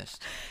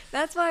pissed.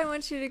 That's why I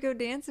want you to go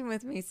dancing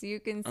with me so you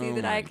can see Oh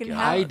that my I can God.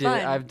 have I did. fun.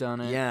 I've done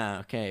it. Yeah,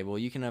 okay. Well,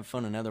 you can have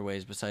fun in other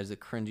ways besides the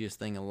cringiest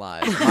thing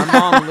alive. My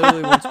mom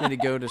literally wants me to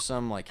go to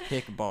some like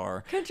hick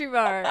bar. Country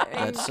bar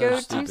and That's go so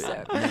stupid.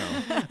 Tucson.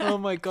 No. Oh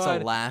my It's the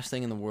god. last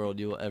thing in the world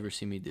you will ever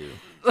see me do.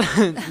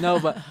 No,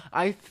 but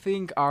I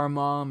think our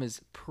mom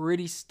is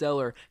pretty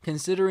stellar,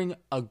 considering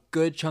a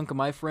good chunk of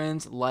my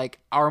friends like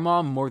our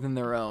mom more than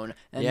their own,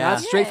 and Yeah.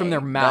 that's straight from their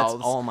Yay. mouths.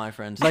 That's all my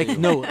friends Like too.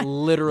 no,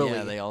 literally.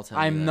 Yeah, they all tell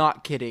me I'm that.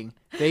 not kidding.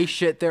 They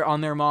shit there on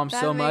their mom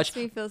That so makes much.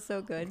 me feel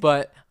so good.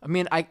 But I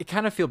mean, I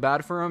kind of feel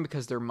bad for them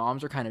because their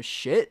moms are kind of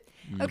shit.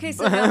 Okay,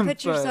 so now put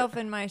But- yourself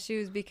in my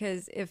shoes,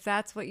 because if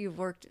that's what you've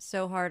worked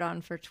so hard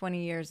on for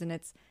 20 years and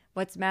it's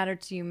what's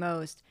mattered to you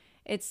most,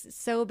 it's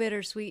so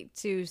bittersweet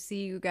to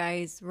see you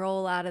guys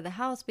roll out of the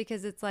house,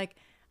 because it's like,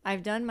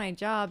 I've done my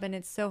job and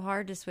it's so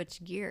hard to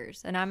switch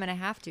gears, and I'm going to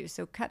have to.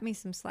 So cut me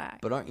some slack.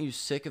 But aren't you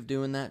sick of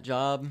doing that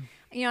job?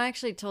 I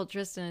actually told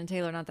Tristan and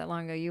Taylor not that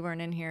long ago, you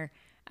weren't in here.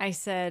 I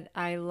said,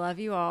 I love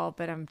you all,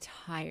 but I'm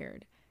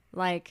tired.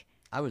 Like,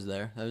 I was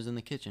there. I was in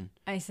the kitchen.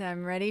 I said,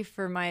 I'm ready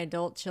for my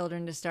adult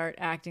children to start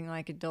acting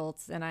like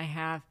adults, and I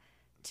have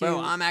to.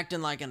 Bro, I'm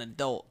acting like an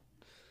adult.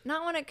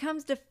 Not when it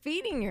comes to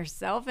feeding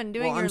yourself and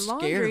doing Well, your I'm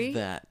laundry. scared of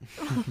that.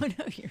 Oh,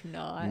 no, you're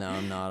not. No,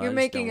 I'm not. I You're just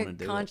making don't a wanna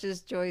do it.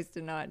 conscious choice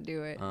to not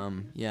do it.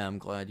 Yeah, I'm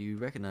glad you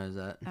recognize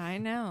that. I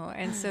know.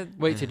 And so,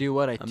 Wait to do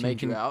what? I I'm tuned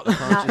making you out.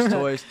 conscious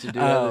choice to do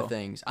other Oh.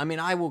 things. I mean,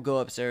 I will go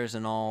upstairs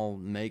and I'll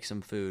make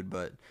some food,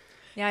 but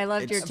yeah, I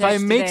loved your It's- If I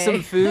text make today.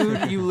 some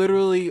food, you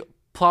literally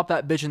plop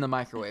that bitch in the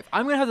microwave.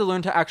 I'm gonna have to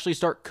learn to actually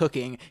start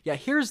cooking. Yeah,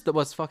 here's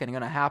what's fucking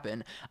gonna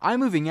happen. I'm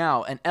moving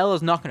out, and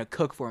Ella's not gonna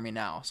cook for me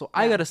now, so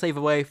I Yeah. gotta save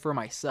away for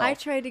myself. I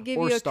tried to give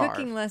or you a starve.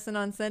 cooking lesson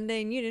on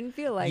Sunday, and you didn't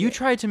feel like You it.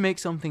 tried to make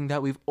something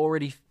that we've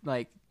already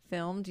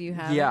Filmed, you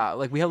have yeah,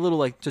 like we have little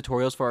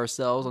tutorials for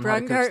ourselves on how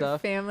to cook Brungart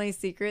stuff. Family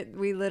Secret.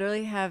 We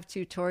literally have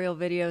tutorial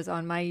videos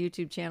on my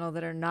YouTube channel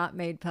that are not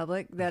made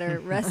public, that are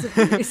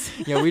recipes.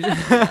 Yeah, we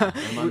just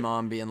and my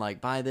mom being like,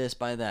 buy this,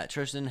 buy that.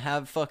 Tristan,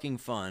 have fucking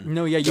fun.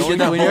 No, yeah, you Going did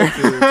that to when Whole you're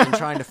Foods and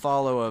trying to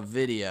follow a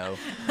video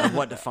of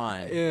what to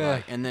find. Yeah.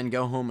 Like, and then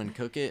go home and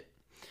cook it.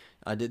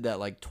 I did that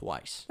like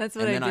twice. That's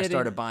what and I then I did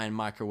started buying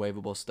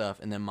microwavable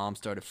stuff, and then mom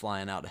started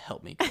flying out to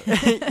help me cook.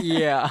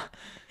 yeah.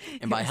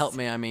 And by help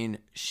me, I mean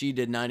she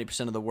did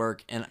 90% of the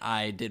work, and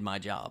I did my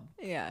job.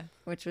 Yeah,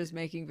 which was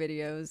making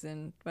videos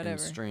and whatever.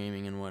 And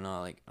streaming and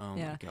whatnot. Like, oh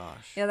Yeah. my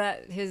gosh. Yeah,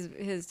 that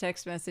his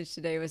text message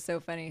today was so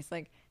funny. It's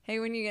like, Hey,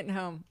 when you getting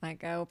home?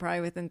 Like, oh,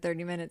 probably within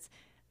 30 minutes.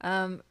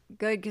 Good,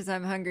 because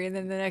I'm hungry. And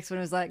then the next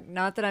one was like,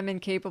 not that I'm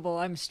incapable,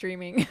 I'm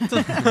streaming.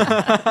 Like,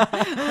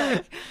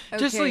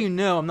 Just so okay. you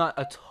know, I'm not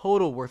a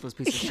total worthless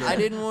piece of shit. I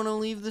didn't want to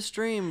leave the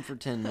stream for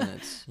 10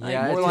 minutes.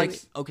 Yeah, More it like,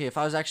 takes- okay, if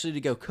I was actually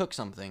to go cook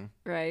something,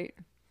 Right.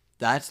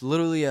 that's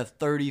literally a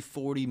 30,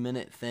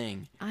 40-minute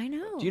thing. I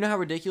know. Do you know how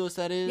ridiculous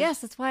that is? Yes,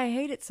 that's why I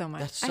hate it so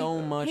much. That's I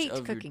so much hate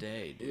of cooking. your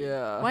day, dude.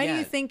 Yeah. Why do Yeah.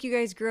 you think you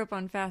guys grew up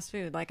on fast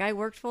food? Like, I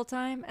worked full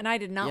time, and I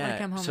did not want to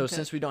come home so and cook.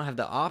 since we don't have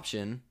the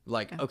option,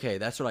 like, okay,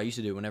 that's what I used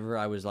to do whenever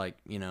I was like,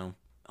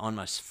 on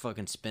my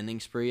fucking spending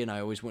spree, and I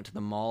always went to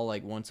the mall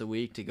like once a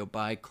week to go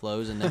buy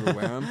clothes and never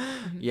wear them.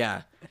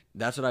 Yeah,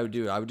 that's what I would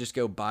do. I would just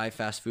go buy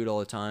fast food all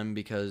the time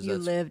because You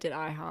that's lived at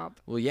IHOP.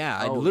 well, yeah.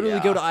 I'd Oh, literally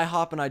yeah. go to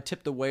IHOP and I'd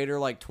tip the waiter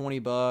like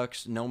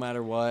 $20, no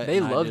matter what. They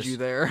and I loved just- you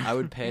there. I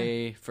would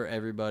pay for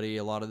everybody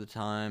a lot of the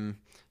time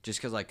just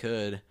because I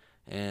could,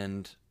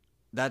 and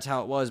that's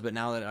how it was. But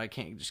now that I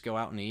can't just go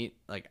out and eat,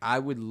 like I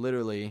would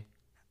literally,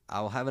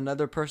 I'll have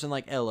another person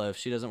like Ella if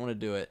she doesn't want to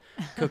do it,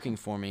 cooking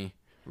for me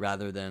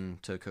rather than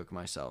to cook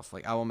myself.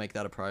 Like I will make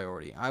that a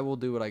priority. I will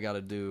do what I got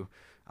to do.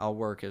 I'll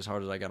work as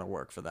hard as I got to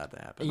work for that to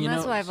happen. You And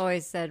that's know- why I've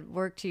always said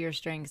work to your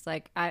strengths.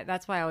 Like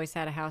that's why I always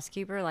had a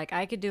housekeeper. Like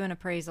I could do an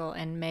appraisal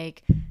and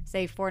make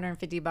say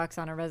 $450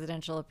 on a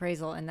residential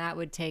appraisal, and that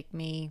would take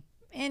me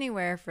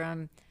anywhere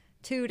from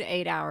 2 to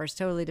 8 hours,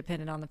 totally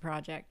dependent on the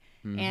project.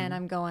 And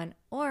I'm going,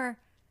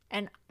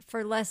 and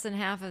for less than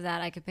half of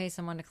that, I could pay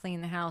someone to clean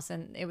the house,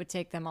 and it would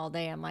take them all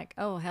day. I'm like,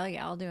 oh hell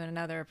yeah, I'll do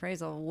another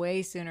appraisal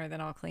way sooner than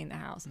I'll clean the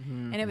house.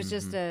 And it was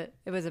just it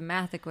was a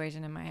math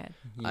equation in my head.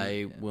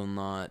 I will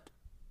not.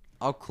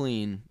 I'll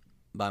clean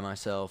by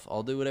myself.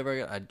 I'll do whatever I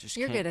got. I just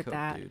You're can't good at cook,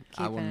 that, dude.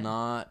 I will keeping it.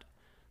 not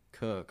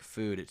cook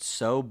food. It's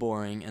so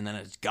boring, and then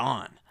it's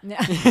gone.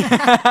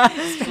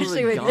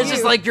 Especially with gone. you. It's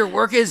just like your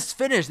work is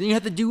finished. Then you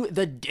have to do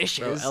the Bro,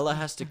 dishes. Ella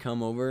has to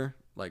come over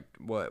like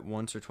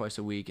once or twice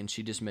a week, and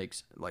she just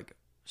makes like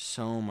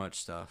so much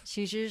stuff.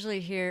 She's usually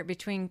here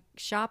between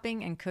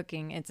shopping and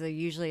cooking. It's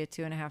usually a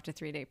 2.5 to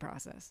 3 day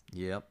process,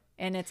 Yep.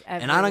 and it's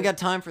And I don't got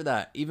time for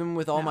that. Even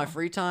with all my No.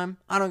 free time,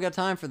 I don't got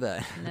time for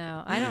that.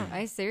 No, I don't.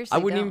 I seriously. I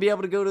wouldn't even don't. be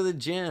able to go to the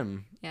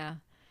gym. Yeah,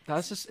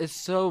 That's just it's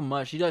so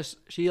much.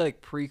 She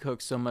like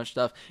pre-cooks so much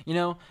stuff.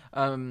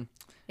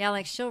 yeah.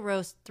 Like she'll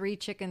roast 3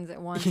 chickens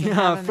at once. and have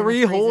Yeah, 'em in the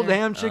 3 whole freezer.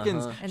 damn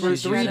chickens Uh-huh. And for then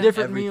She 3 shred does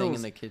different everything meals.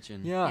 in the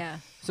kitchen. Yeah. Yeah.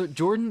 So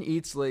Jordan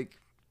eats like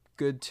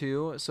good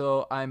too.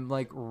 So I'm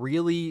like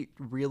really,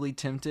 really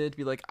tempted to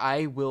be like,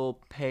 I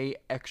will pay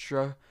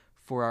extra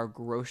for our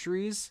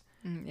groceries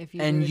If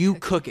you and do you the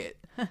cook it.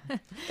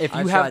 If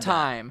I you tried have that.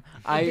 time.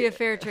 It'd be a I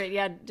fair trade.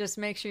 Yeah, just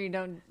make sure you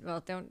don't.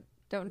 Well, don't.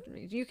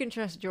 You can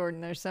trust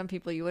Jordan. There's some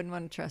people you wouldn't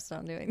want to trust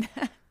on doing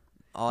that.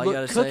 All Look, you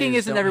gotta cooking say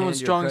is isn't don't everyone's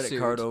hand your strong credit suit.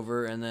 card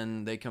over, and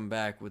then they come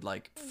back with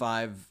like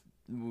 5.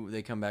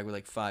 They come back with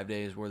like 5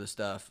 days worth of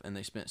stuff, and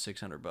they spent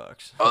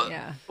 $600.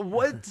 Yeah,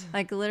 what?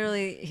 like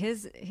literally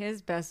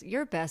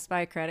your Best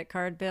Buy credit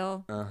card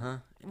bill. Uh huh.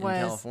 In Was-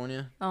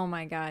 California. Oh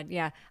my God,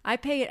 yeah. I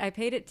paid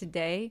it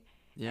today.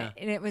 Yeah.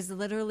 And it was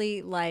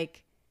literally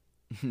like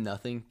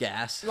Nothing.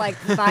 Gas.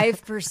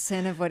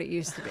 5% of what it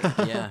used to be.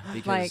 Yeah,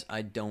 because like-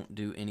 I don't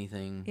do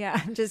anything.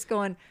 Yeah, I'm just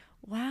going,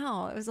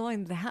 wow, it was only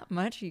that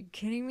much? Are you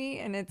kidding me?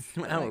 And it's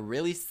Wow, we're like,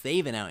 really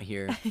saving out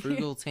here.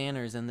 Frugal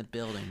Tanner's in the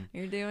building.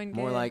 you're doing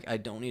More good. like I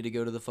don't need to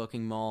go to the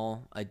fucking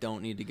mall. I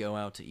don't need to go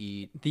out to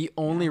eat. The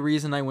only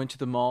reason I went to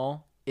the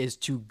mall is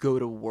to go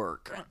to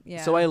work.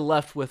 Yeah. So I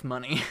left with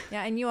money.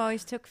 Yeah, and you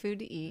always took food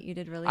to eat. You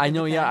did really good I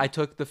know, with yeah, that. I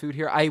took the food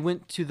here. I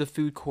went to the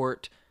food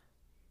court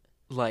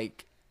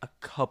like a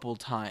couple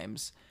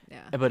times.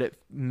 Yeah. But it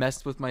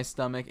messed with my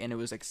stomach and it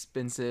was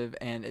expensive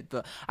and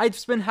I'd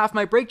spend half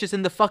my break just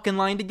in the fucking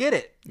line to get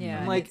it. Yeah, I'm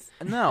and like,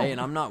 it's- no. Hey,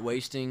 and I'm not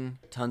wasting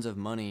tons of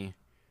money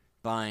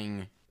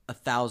buying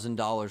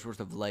 $1,000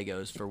 worth of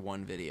Legos for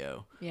one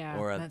video. Yeah,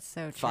 or that's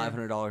so true.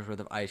 $500 worth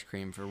of ice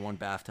cream for one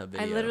bathtub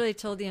I video. literally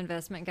told the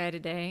investment guy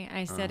today,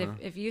 I said, Uh-huh.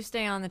 if you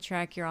stay on the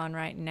track you're on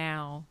right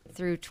now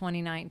through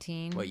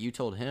 2019. Wait, you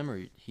told him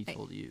or he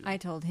told you? I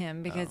told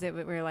him because Oh.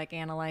 we were like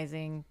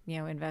analyzing,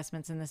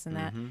 investments and this and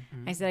that.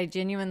 Mm-hmm. I said, I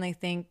genuinely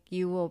think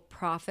you will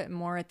profit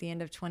more at the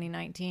end of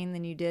 2019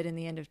 than you did at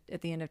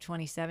the end of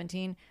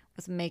 2017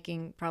 with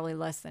making probably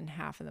less than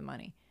half of the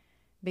money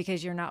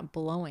because you're not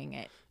blowing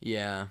it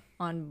Yeah.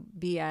 on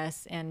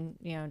BS and,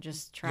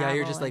 just travel. Yeah,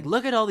 you're just like, and-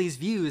 look at all these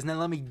views and then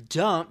let me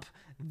dump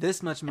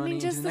this much I money mean,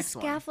 into just the the next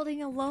one.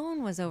 scaffolding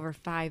alone was over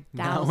 $5,000.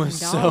 That was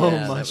so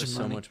Yeah, much that was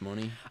money. so much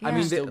money. I Yeah.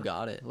 mean, Still they-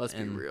 got it. Let's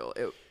be And- real.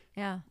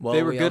 Yeah. Well,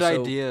 They were we good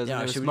also- ideas, and Yeah,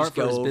 they were should we smart just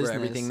for go his over business.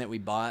 everything that we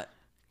bought?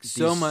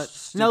 So These much.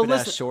 Stupid No, ass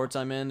listen. shorts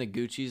I'm in. The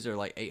Gucci's are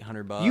like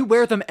 $800. You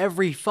wear them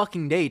every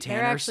fucking day,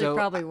 Tanner. actually so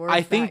probably worth I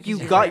that think 'cause you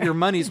you got wear your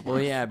money's worth.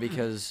 Well, yeah,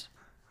 because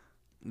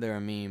they're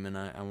a meme, and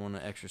I want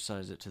to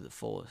exercise it to the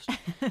fullest.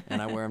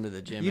 And I wear them to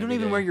the gym. You don't every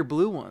even day. wear your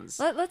blue ones.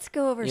 Let's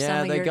go over some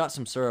Yeah, of they your... got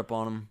some syrup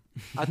on them.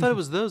 I thought it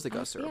was those that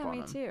got syrup yeah, on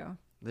me them. too.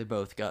 They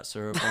both got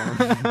syrup on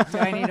them. Do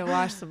I need to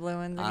wash the blue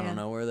ones again? I don't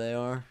know where they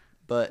are,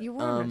 but You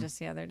wore them just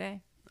the other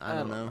day. I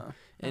don't know.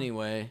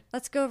 Anyway,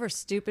 Let's go over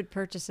stupid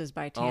purchases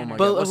by Tanner. oh my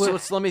But-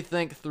 god, let me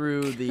think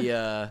through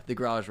the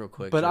garage real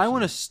quick. But I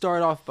want to Tristan.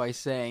 start off by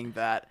saying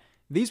that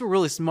these were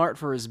really smart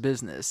for his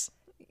business.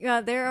 Yeah,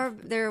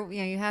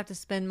 you have to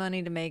spend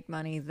money to make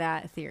money.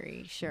 That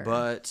theory, sure.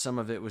 But some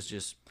of it was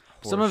just.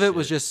 Some of it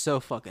was horseshit. just so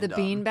fucking the dumb.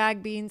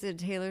 beanbag beans in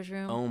Taylor's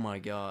room. Oh my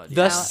god.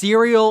 The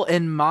cereal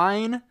in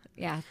mine.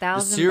 Yeah, The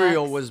 1,000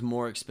 cereal bucks. was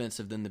more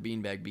expensive than the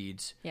beanbag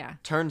beads. Yeah,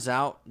 Turns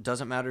out,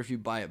 doesn't matter if you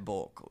buy it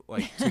bulk.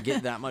 Like, to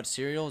get that much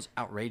cereal is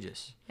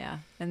outrageous. yeah.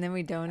 And then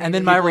we donated. And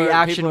then my People are-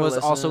 reaction people are was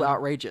also listening.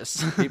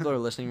 outrageous. People are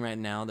listening right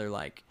now. They're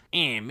like,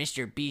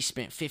 Mr. B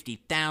spent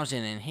 $50,000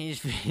 in his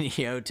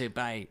video to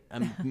buy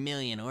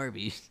 1,000,000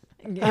 Orbeez.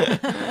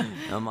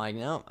 I'm like,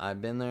 no,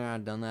 I've been there.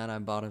 I've done that. I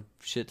bought a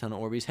shit ton of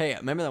Orbeez. Hey,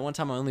 remember that one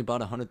time I only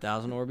bought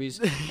 100,000 Orbeez?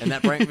 And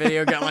that prank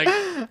video got like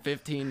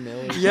 15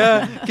 million?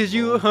 Yeah, because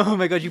oh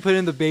my god, you put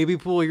in the baby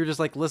pool, you're just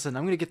like, listen,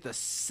 I'm going to get the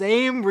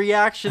same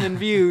reaction and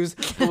views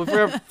but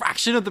for a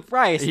fraction of the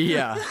price.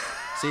 Yeah.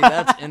 See,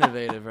 that's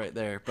innovative right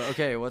there. But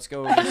okay, let's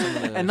go over some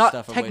of the And not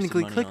stuff I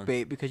technically wasted money on.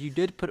 clickbait because you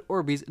did put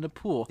Orbeez in a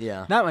pool.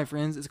 Yeah. That, my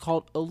friends, is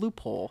called a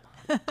loophole.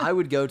 I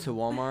would go to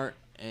Walmart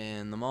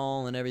and the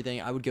mall and everything.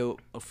 I would go,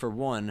 for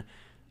one,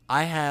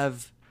 I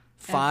have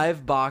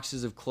 5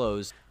 boxes of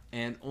clothes,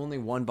 and only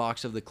 1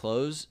 box of the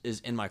clothes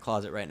is in my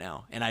closet right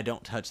now, and I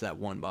don't touch that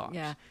 1 box.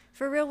 Yeah,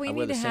 for real, we I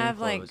wear need to the same have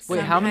like. clothes. Wait,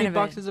 some how many kind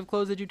of a- boxes of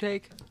clothes did you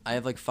take? I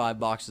have like 5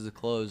 boxes of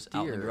clothes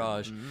out in the Dear.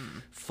 garage,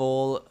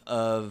 full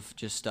of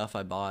just stuff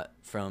I bought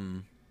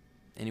from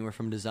anywhere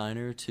from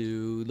designer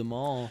to the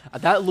mall.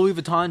 That Louis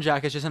Vuitton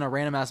jacket's just in a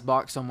random ass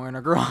box somewhere in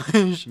a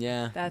garage.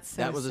 Yeah, That's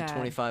so that was sad.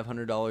 a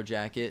 $2,500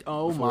 jacket.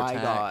 Oh before my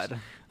tax.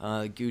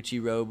 god.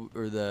 Gucci robe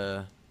or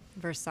the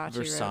Versace.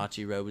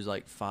 Versace robe was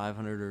like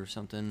 500 or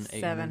something.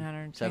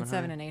 700, between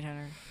 7 and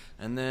 800.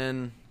 And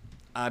then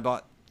I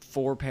bought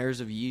 4 pairs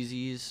of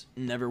Yeezys.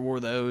 Never wore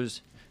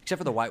those. Except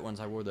for the white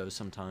ones, I wore those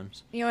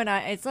sometimes. You know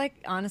what? It's like,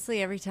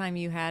 honestly, every time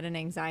you had an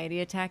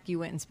anxiety attack, you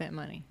went and spent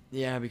money.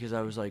 Yeah, because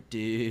I was like,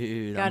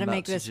 dude, Got I'm to about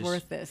make this just-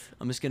 worth this.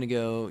 I'm just gonna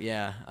go.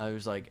 Yeah, I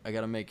was like, I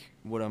gotta make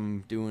what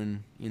I'm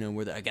doing. You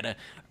know, I gotta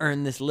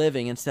earn this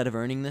living instead of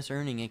earning this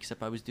earning.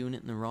 Except I was doing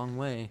it in the wrong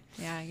way.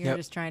 Yeah, you're Yep.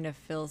 just trying to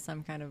fill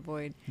some kind of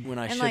void. When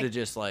I And, should have like,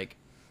 just like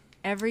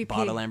Every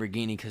bought a pe-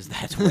 Lamborghini because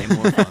that's way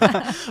more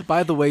fun.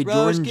 By the way, Rose,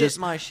 Jordan get just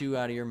my shoe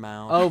out of your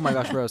mouth. Oh my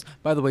gosh, Rose.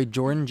 By the way,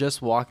 Jordan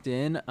just walked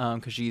in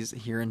because she's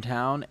here in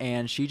town,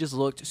 and she just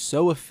looked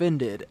so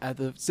offended at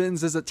the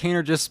sentences that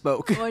Tanner just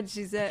spoke. What'd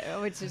she say?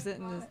 What'd she say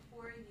in this?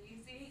 Poor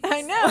Yeezys.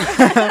 I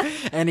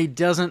know. And he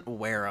doesn't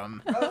wear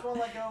them. I just want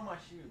to let go of my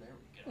shoe. There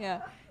we go.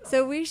 Yeah.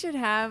 So we should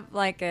have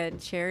like a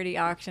charity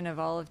auction of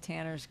all of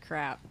Tanner's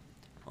crap.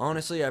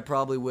 Honestly, I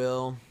probably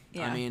will.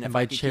 Yeah. I mean, And if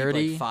by I could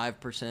charity- keep like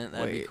 5%,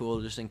 that'd be Wait. cool,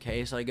 just in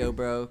case I go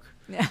broke.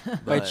 Yeah.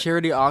 By But-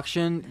 charity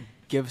auction,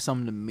 give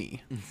some to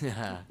me.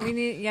 We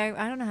need. Yeah.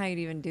 I don't know how you'd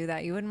even do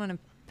that. You wouldn't want to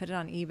put it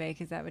on eBay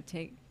because that would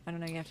take. I don't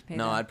know. You have to pay.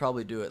 No, them. I'd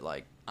probably do it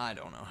like, I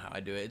don't know how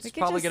I do it. It's We could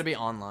probably just- going to be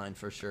online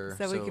for sure.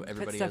 So we could put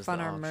everybody stuff has on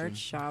the our option. merch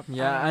shop.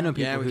 Yeah, I know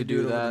people Yeah, we who could do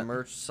do it over that. the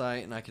merch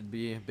site, and I could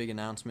be a big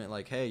announcement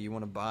like, hey, you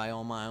want to buy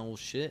all my old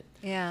shit?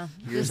 Yeah.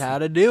 Here's Just how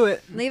to do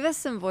it. leave us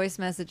some voice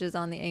messages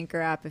on the Anchor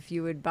app if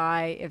you would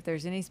buy. If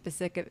there's any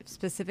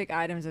specific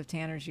items of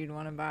Tanner's you'd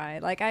want to buy.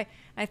 Like I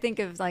think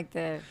of like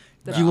the.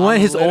 Do you want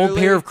his old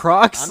pair of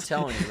Crocs? I'm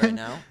telling you right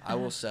now, I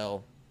will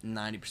sell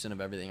 90%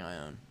 of everything I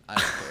own. I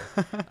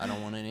don't care. I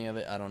don't want any of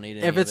it. I don't need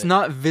any If of it's it.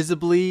 not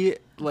visibly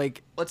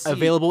like Let's see.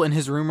 available in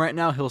his room right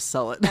now, he'll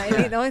sell it. I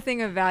think the only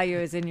thing of value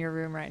is in your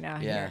room right now.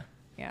 Yeah.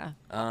 Here.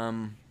 Yeah.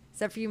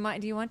 Except for you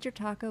might. Do you want your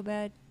taco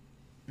bed?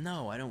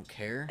 No, I don't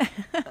care.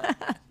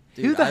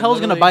 Who Dude, the I hell's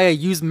gonna literally- buy a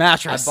used I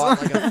mattress?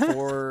 bought like a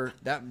 4.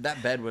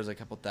 That bed was a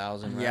couple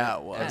thousand. Right? Yeah,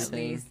 it was. At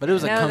Everything. least. But it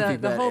was a No, comfy the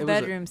bed. whole It was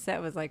a- bedroom set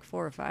was like $4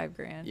 or $5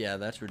 grand. Yeah,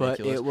 that's But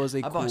ridiculous. it was a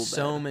I cool bought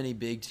so bed. many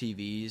big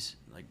TVs,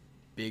 like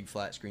big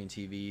flat screen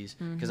TVs,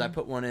 because Mm-hmm. I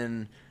put one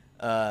in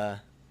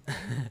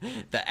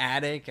the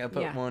attic. I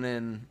put Yeah. one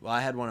in. Well,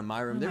 I had one in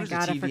my room. Oh there my was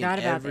God, I a TV forgot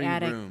in about the every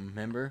attic. room.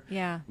 Remember?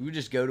 Yeah. We would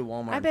just go to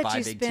Walmart I and bet buy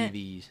you big spent.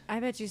 TVs. I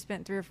bet you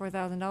spent $3,000 or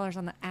 $4,000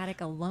 on the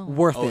attic alone.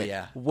 Worth Oh it.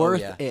 yeah,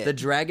 Worth oh, yeah. it. The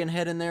dragon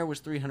head in there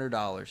was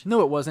 $300.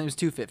 No, it wasn't. It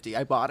was $250.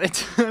 I bought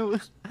it.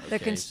 The,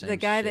 Okay, the same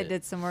guy that shit.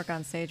 did some work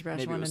on Sagebrush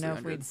Maybe it wanted was to know if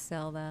 300. we'd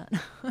sell that.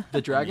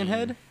 The dragon mean-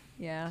 head.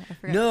 Yeah, I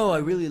forgot. No, I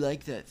really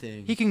like that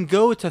thing. He can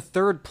go to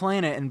Third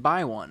Planet and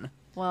buy one.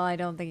 Well, I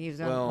don't think he's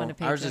going well, to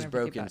pay. ours is $250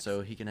 broken, bucks.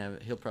 so he can have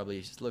it. He'll probably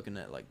he's looking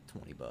at like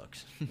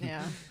 $20.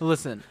 Yeah.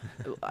 Listen,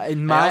 in I'll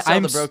my sell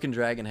I'm the s- broken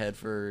dragon head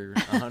for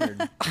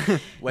 100.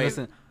 Wait,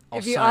 Listen, I'll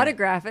If you sign it.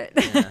 autograph it.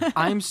 Yeah.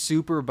 I'm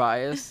super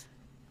biased.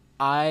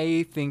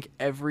 I think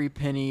every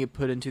penny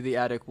put into the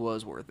attic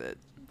was worth it.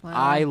 Wow.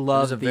 I It was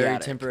love a the very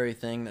attic. temporary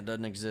thing that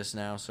doesn't exist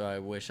now, so I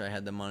wish I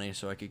had the money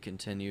so I could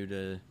continue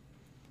to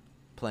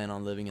plan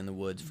on living in the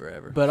woods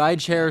forever. But I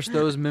cherish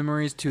those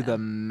memories to the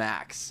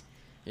max.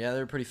 Yeah,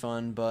 they're pretty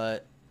fun,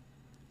 but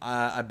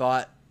I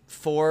bought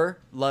 4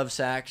 love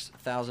sacks,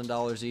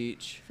 $1,000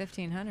 each.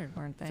 1,500,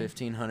 weren't they?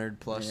 1,500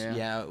 plus. Yeah.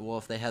 Yeah. Well,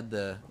 if they had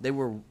they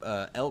were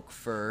elk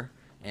fur,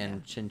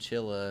 and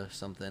chinchilla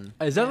something.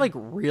 Is that Yeah. like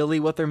really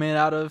what they're made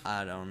out of?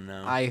 I don't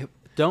know. I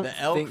don't the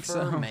elk think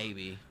fur, so.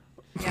 maybe.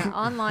 Yeah,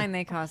 online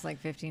they cost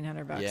like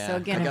 $1,500. Yeah, So I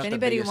again, got if the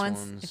anybody biggest wants,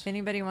 ones. if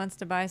anybody wants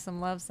to buy some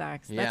love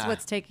sacks, that's Yeah.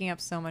 what's taking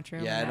up so much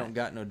room. Yeah, in I that. don't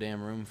got no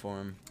damn room for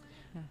them.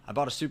 Yeah. I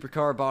bought a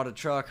supercar, bought a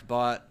truck,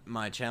 bought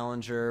my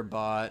Challenger,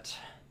 bought.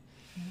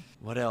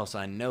 What else?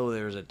 I know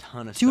there's a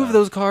ton of Two stuff. of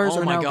those cars oh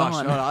are my now gosh,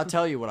 gone. No, I'll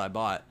tell you what I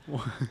bought.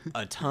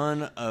 A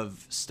ton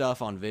of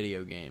stuff on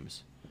video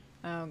games.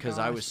 Oh, Because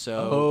I gosh. was because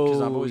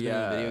I've Oh, always been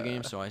in video yeah.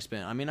 games, so I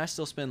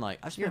still spend like,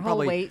 I've spent Your whole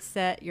probably, weight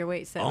set. Your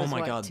weight set oh was my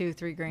what, God,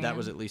 2-3 grand. that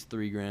was at least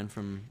 $3,000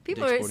 from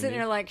People Dick's are Sporting sitting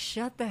there Goods. like,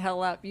 "Shut the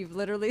hell up! You've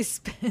literally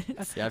spent."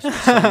 Yeah,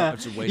 I've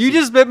just wasted. You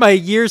just spent my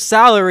year's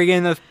salary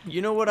in the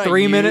You know what I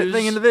 3-minute use?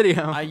 thing in the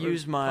video. I or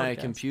use my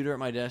podcast. computer at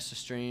my desk to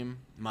stream,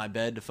 my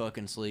bed to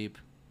fucking sleep,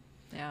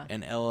 Yeah.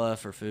 and Ella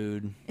for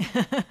food.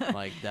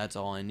 Like, that's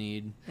all I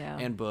need. Yeah.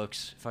 And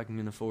books. If I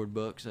can afford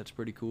books, that's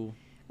pretty cool.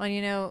 Well,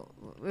 you know,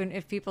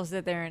 if people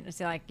sit there and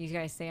say, like, you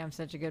guys say I'm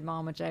such a good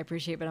mom, which I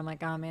appreciate, but I'm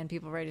like, oh man,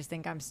 people probably just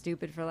think I'm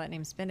stupid for letting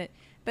him spend it.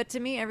 But to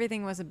me,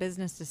 everything was a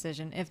business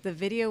decision. If the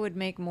video would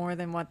make more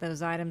than what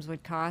those items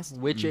would cost,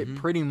 Which it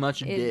pretty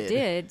much it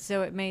did,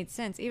 so it made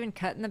sense. Even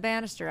cutting the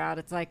banister out,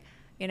 it's like,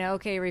 you know,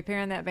 okay,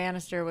 repairing that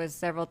banister was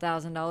several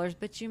 $1,000s,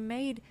 but you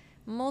made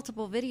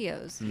multiple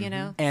videos, you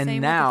know? And Same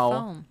with the now,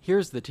 foam.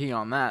 here's the tea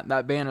on that.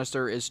 That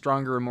banister is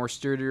stronger and more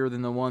sturdier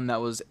than the one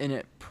that was in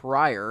it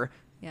prior.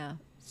 Yeah.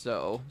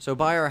 So, So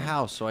buy our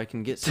house so I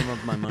can get some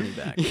of my money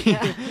back.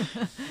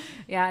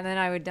 Yeah, and then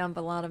I would dump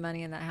a lot of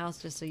money in that house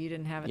just so you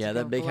didn't have it. Yeah, to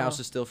that go big below. house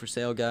is still for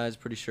sale, guys.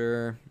 Pretty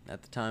sure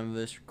at the time of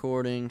this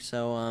recording.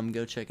 So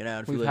go check it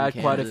out. If you we've live had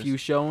in quite a Kansas. few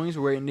showings.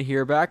 We're waiting to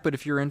hear back. But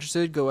if you're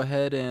interested, go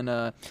ahead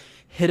and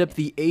hit up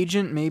the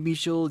agent. Maybe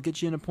she'll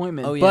get you an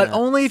appointment. Oh, But yeah.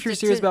 only if you're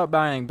Just serious to- about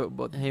buying.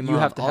 But Hey, you Mom,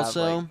 have to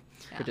also, have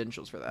like,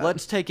 credentials for that.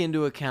 let's take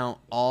into account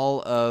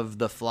all of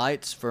the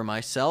flights for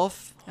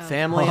myself, Oh.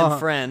 family, and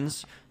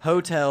friends,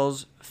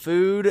 hotels,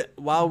 food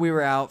while we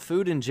were out,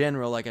 food in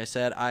general. Like I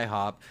said,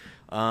 IHOP.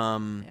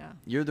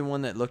 You're the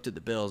one that looked at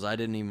the bills. I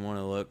didn't even want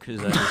to look because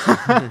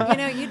You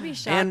know, you'd be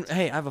shocked. And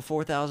hey, I have a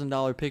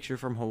 $4,000 picture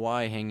from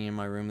Hawaii hanging in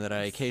my room that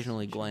I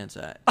occasionally glance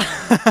at.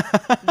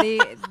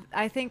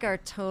 I think our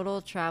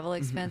total travel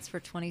expense for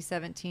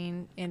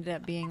 2017 ended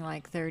up being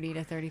like 30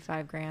 to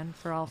 35 grand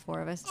for all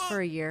four of us for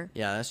a year.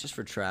 Yeah, that's just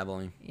for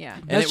traveling. Yeah.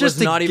 And That's it just was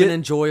to not even get-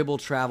 enjoyable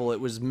travel. It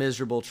was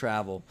miserable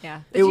travel. Yeah.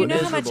 It But you was know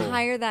how much miserable.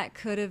 higher that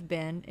could have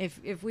been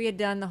if we had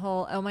done the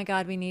whole, oh my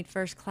God, we need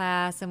first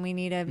class and we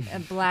need a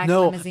black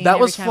no, limousine. that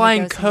every was time we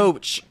flying go somewhere.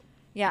 coach.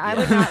 Yeah, I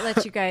would not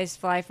let you guys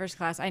fly first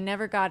class. I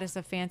never got us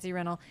a fancy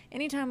rental.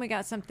 Anytime we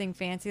got something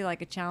fancy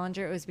like a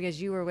Challenger, it was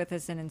because you were with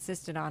us and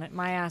insisted on it.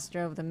 My ass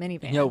drove the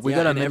minivan. Yo, we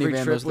got a and every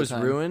minivan trip most of the was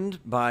time. ruined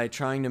by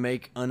trying to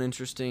make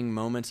uninteresting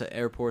moments at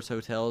airports,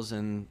 hotels,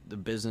 and the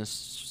business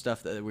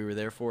stuff that we were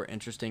there for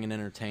interesting and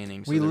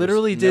entertaining. So We there was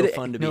literally no did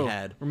fun to no, be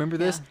had. Remember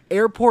this?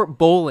 Airport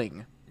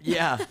bowling.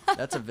 Yeah,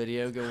 that's a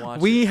video. Go watch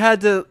We it.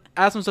 had to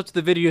add some stuff to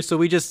the video, so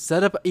we just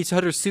set up each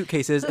other's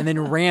suitcases and then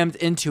rammed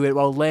into it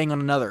while laying on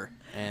another.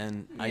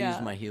 And I Yeah.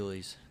 used my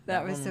Heelys.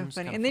 That was so one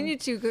funny. kinda And then fun. you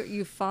two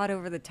you fought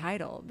over the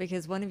title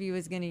because one of you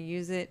was going to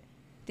use it.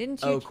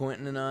 Didn't you? Oh,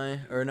 Quentin and I,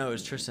 or no, it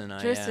was Tristan and I.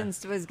 Tristan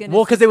was going to.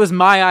 Well, because it was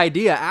my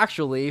idea,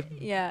 actually,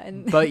 yeah,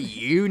 and but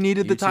you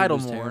needed the YouTube title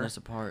was tearing more. us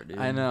apart, dude.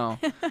 I know.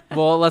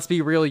 Well, let's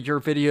be real. Your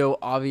video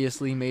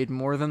obviously made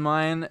more than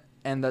mine,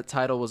 and that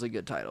title was a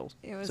good title.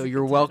 It was So a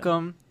you're good title.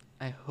 welcome.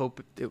 I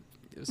hope it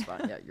was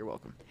fine. Yeah, you're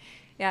welcome.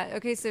 yeah.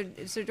 Okay, so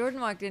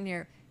Jordan walked in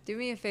here. Do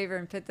me a favor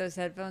and put those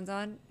headphones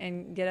on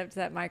and get up to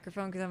that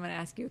microphone because I'm going to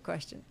ask you a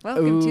question.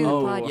 Welcome to the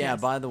Ooh. podcast. Yeah,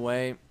 by the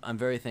way, I'm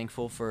very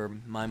thankful for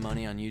my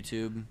money on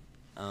YouTube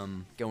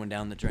going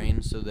down the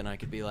drain so then I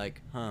could be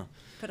like,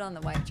 Put on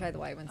the white. Try the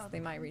white ones. They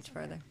might reach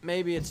further.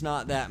 maybe it's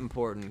not that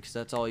important because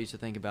that's all I used to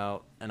think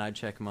about. And I'd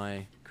check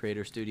my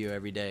Creator Studio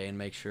every day and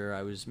make sure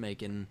I was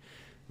making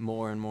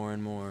more and more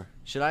and more.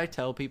 Should I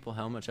tell people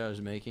how much I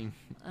was making?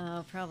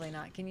 Oh, probably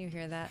not. Can you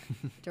hear that,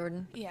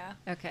 Jordan? Yeah.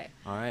 Okay.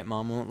 All right,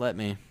 Mom won't let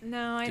me.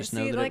 No, I Just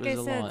know see. that Like it I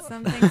was a said, lot.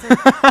 some things are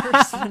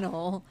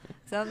personal.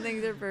 Some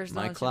things are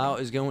personal. My It should clout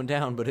be- is going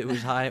down, but it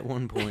was high at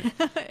one point.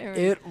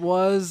 It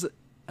was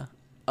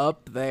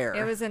up there.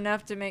 It was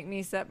enough to make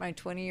me set my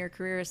 20-year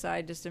career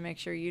aside just to make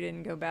sure you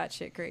didn't go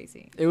batshit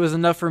crazy. It was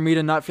enough for me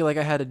to not feel like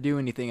I had to do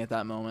anything at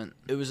that moment.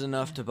 It was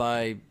enough to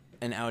buy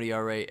an Audi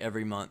R8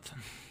 every month.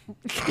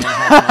 And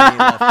have money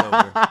left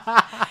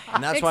over.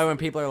 And that's why when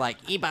people are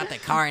like, he bought the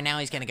car and now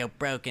he's going to go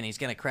broke and he's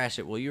going to crash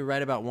it. Well, you're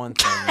right about one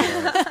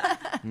thing.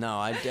 But no,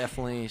 I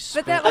definitely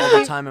spent that all was the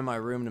be- time in my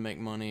room to make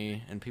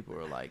money. And people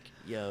were like,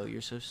 yo,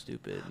 you're so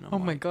stupid. And I'm Oh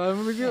my like, god, I'm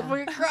gonna get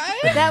fucking crying.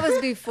 But that was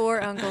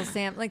before Uncle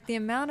Sam. Like the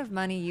amount of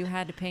money you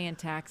had to pay in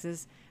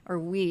taxes, or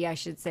we, I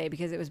should say,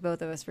 because it was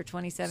both of us for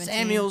 2017.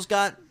 Samuel's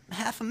got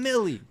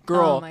 $500,000.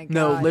 Girl, Oh my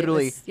no, God, it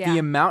literally, was- yeah. the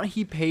amount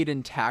he paid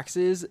in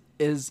taxes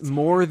is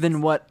more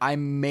than what I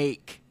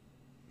make.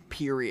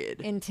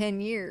 Period. in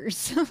 10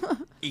 years.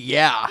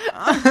 Yeah.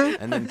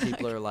 And then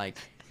people are like,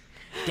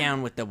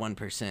 down with the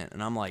 1%.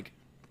 And I'm like,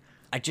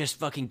 I just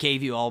fucking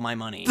gave you all my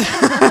money.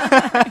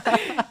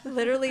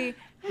 Literally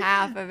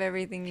half of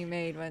everything you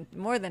made went,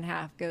 more than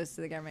half goes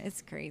to the government.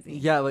 It's crazy.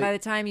 Yeah, like- by the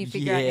time you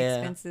figure out Yeah.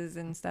 expenses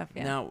and stuff.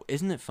 Yeah. Now,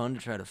 isn't it fun to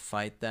try to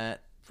fight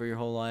that for your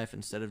whole life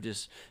instead of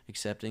just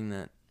accepting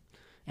that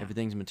Yeah.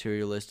 everything's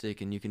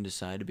materialistic and you can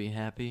decide to be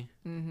happy?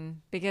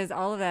 Because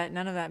all of that,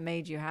 none of that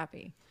made you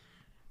happy.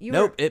 You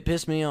Nope, it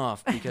pissed me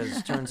off because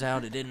it turns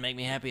out it didn't make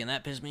me happy, and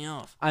that pissed me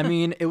off. I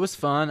mean, it was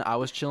fun. I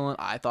was chilling.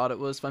 I thought it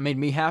was fun. Made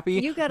me happy.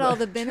 You got all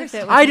the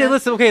benefit. I with did. no-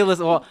 Listen, okay,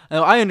 listen. Well,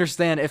 no, I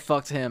understand it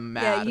fucked him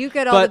mad. you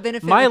got all but the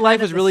benefit my with life none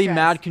of was the really stress.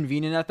 mad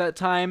convenient at that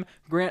time.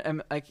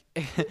 Grant, like,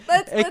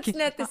 Let's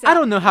net this I out.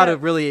 don't know how No, to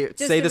really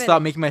just say a this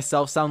without minute. making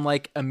myself sound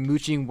like a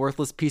mooching,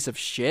 worthless piece of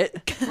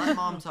shit. Let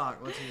mom talk.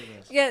 Let's hear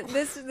this. Yeah,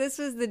 this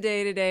was the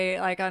day to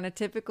day, like on a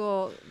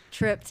typical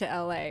trip to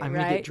LA, I'm gonna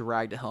right? get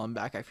dragged to hell and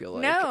back. I feel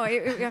like. No,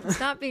 it's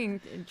not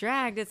being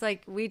dragged. It's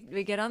like we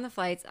get on the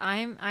flights.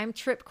 I'm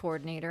trip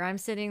coordinator. I'm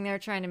sitting there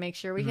trying to make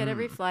sure we hit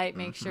every flight,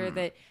 make sure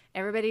that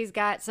everybody's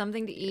got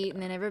something to eat,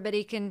 and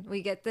then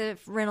we get the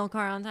rental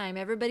car on time.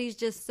 Everybody's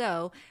just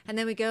so, and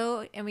then we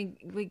go and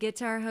we get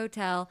to our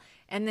hotel,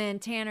 and then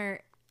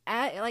Tanner,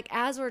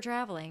 as we're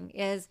traveling,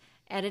 is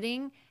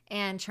editing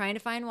and trying to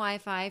find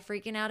Wi-Fi,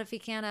 freaking out if he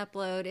can't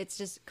upload. It's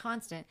just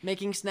constant.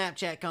 Making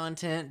Snapchat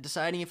content,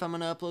 deciding if I'm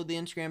gonna upload the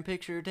Instagram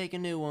picture or take a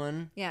new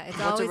one. Yeah, it's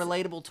What's always a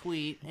relatable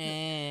tweet?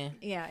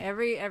 Yeah,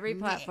 every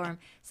platform.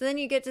 So then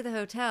you get to the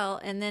hotel,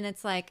 and then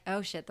it's like,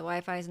 oh shit, the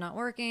Wi-Fi is not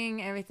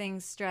working.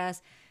 Everything's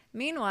stressed.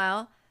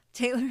 Meanwhile,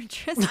 Taylor and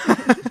Tristan,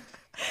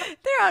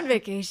 they're on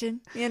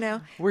vacation.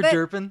 We're But-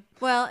 derping.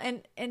 Well,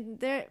 and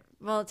they're.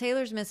 Well,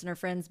 Taylor's missing her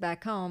friends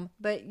back home,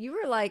 but you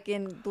were like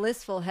in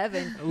blissful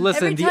heaven.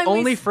 Listen, Every the time we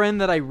only s-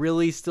 friend that I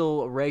really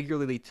still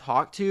regularly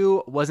talk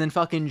to was in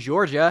fucking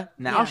Georgia.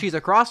 Now Yeah. she's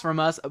across from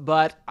us,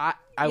 but I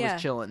Yeah.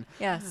 was chilling.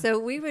 Yeah, so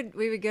we would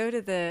go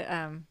to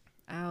the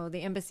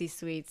Embassy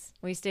Suites.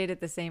 We stayed at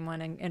the same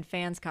one, and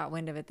fans caught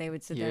wind of it. They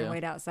would sit there and Yeah.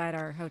 wait outside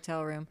our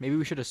hotel room. Maybe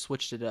we should have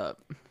switched it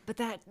up. But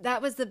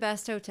that was the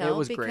best hotel. It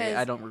was great. because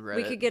I don't regret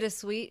we it. could get a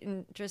suite,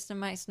 and Tristan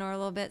might snore a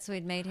little bit, so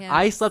we'd made him.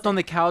 I slept on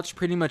the couch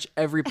pretty much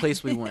every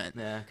place we went.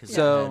 Yeah, because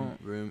So-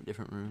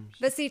 different rooms.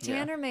 But see,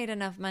 Tanner made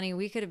enough money.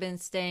 We could have been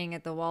staying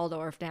at the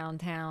Waldorf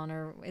downtown,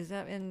 or is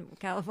that in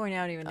California?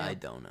 I don't even know. I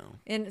don't know.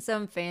 In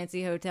some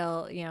fancy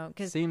hotel,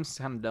 because Seems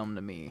kind of dumb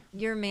to me.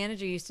 your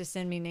manager used to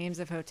send me names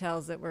of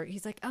hotels that were.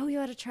 He's like, "Oh, you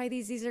ought to try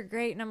these. These are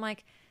great." And I'm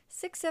like,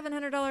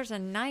 $600-700 a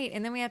night,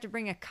 and then we have to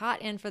bring a cot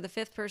in for the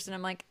fifth person.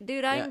 I'm like,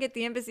 dude, I Yeah. can get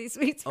the Embassy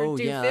Suites for Oh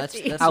yeah, that's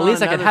 $250. At not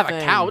least I could another have a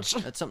thing. couch.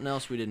 That's something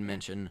else we didn't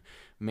mention.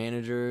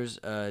 Managers,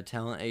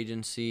 talent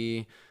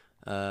agency,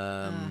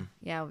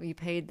 Yeah, we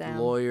paid them.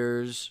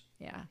 lawyers,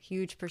 Yeah,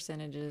 huge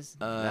percentages.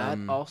 That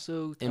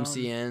also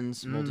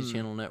MCNs,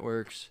 multi-channel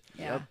networks.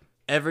 yeah,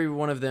 Every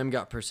one of them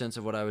got percents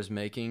of what I was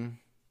making,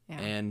 yeah,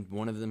 and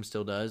one of them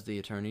still does. The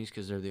attorneys,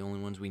 because they're the only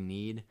ones we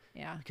need.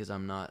 yeah. Because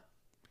I'm not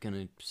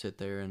gonna sit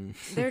there and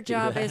Their do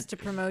job that. is to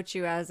promote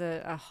you as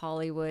a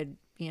Hollywood,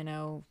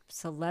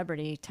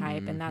 celebrity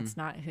type, and that's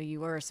Mm-hmm. not who you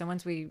were. So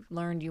once we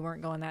learned you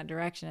weren't going that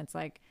direction, it's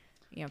like,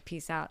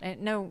 peace out.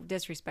 And no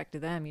disrespect to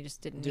them, you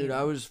just didn't. Dude, need I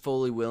them. was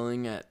fully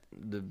willing at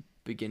the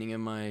beginning of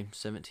my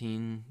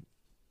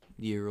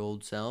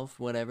 17-year-old self,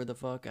 whatever the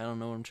fuck, I don't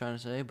know what I'm trying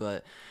to say,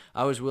 but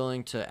I was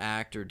willing to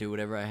act or do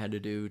whatever I had to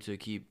do to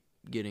keep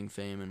getting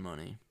fame and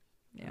money.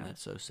 Yeah. And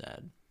that's so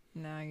sad.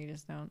 No, you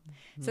just don't.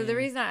 So the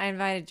reason I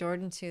invited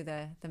Jordan to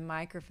the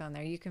microphone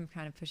there, you can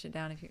kind of push it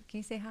down if you can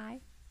you say hi?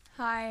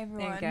 Hi,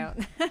 everyone. There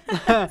you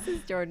go. This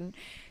is Jordan.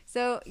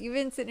 So you've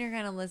been sitting here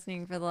kind of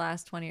listening for the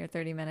last 20 or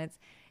 30 minutes.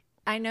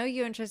 I know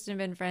you and Tristan have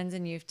been friends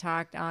and you've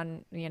talked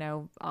on,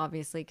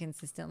 obviously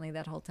consistently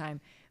that whole time.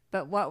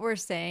 But what we're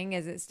saying,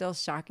 is it still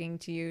shocking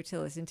to you to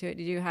listen to it?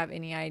 Did you have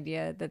any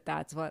idea that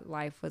that's what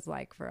life was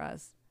like for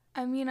us?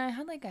 I mean, I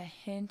had like a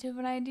hint of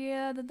an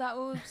idea that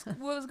was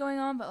what was going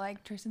on, but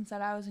like Tristan said,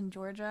 I was in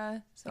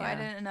Georgia, so I Yeah.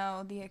 didn't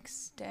know the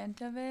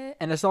extent of it.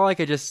 And it's not like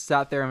I just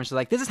sat there and was just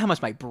like, this is how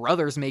much my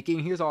brother's making.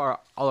 Here's all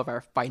of our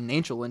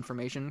financial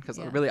information. Because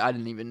Yeah. really, I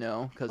didn't even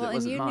know because Well, it and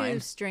wasn't you mine. knew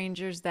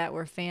strangers that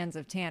were fans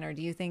of Tanner.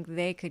 Do you think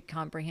they could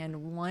comprehend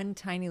one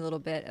tiny little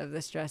bit of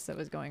the stress that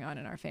was going on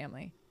in our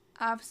family?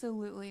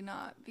 Absolutely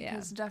not, Yeah.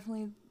 because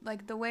definitely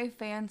like the way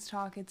fans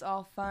talk, it's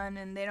all fun,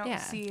 and they don't Yeah.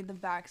 see the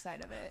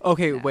backside of it.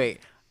 Okay, Yeah. wait.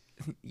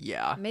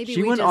 Yeah. Maybe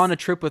she we went just- on a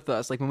trip with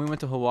us. Like when we went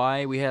to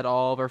Hawaii, we had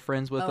all of our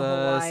friends with Oh,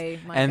 us. Hawaii,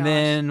 my and gosh.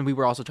 then we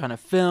were also trying to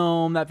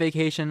film that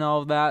vacation and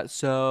all of that.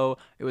 So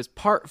it was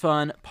part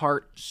fun,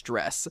 part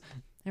stress.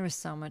 There was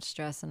so much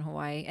stress in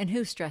Hawaii. And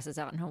who stresses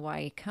out in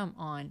Hawaii? Come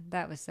on.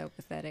 That was so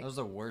pathetic. That was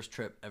the worst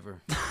trip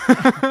ever.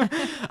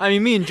 I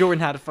mean, me and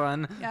Jordan had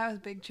fun. Yeah, I was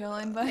big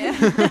chilling, but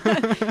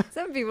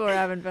Some people were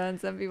having fun.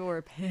 Some people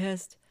were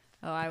pissed.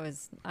 Oh, I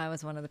was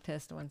one of the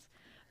pissed ones.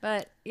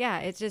 But yeah,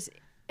 it's just,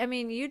 I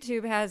mean,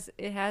 YouTube has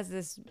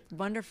this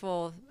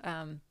wonderful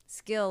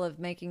skill of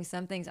making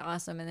some things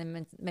awesome and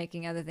then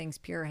making other things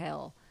pure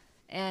hell.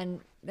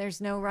 And there's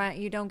no right,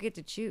 you don't get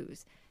to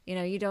choose.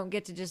 You don't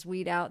get to just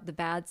weed out the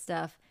bad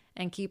stuff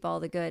and keep all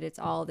the good. It's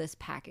all this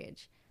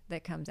package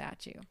that comes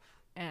at you.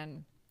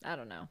 and I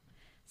don't know.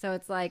 So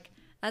it's like,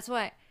 that's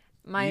why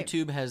my,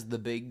 YouTube has the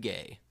big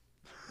gay.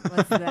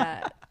 what's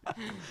that?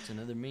 It's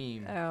another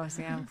meme. Oh,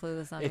 see, I'm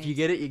clueless on If memes. you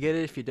get it, you get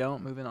it. If you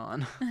don't, moving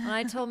on. Well,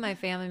 I told my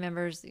family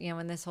members,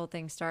 when this whole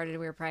thing started,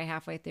 we were probably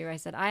halfway through. I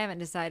said, I haven't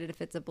decided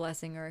if it's a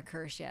blessing or a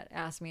curse yet.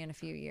 Ask me in a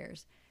few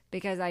years.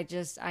 Because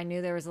I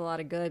knew there was a lot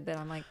of good, but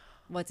I'm like,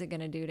 what's it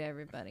going to do to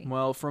everybody?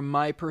 Well, from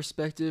my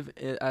perspective,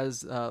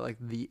 as like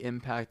the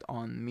impact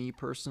on me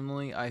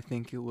personally, I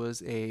think it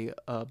was a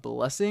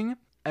blessing.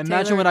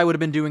 Imagine Taylor- what I would have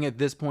been doing at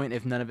this point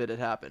if none of it had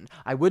happened.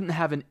 I wouldn't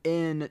have an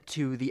in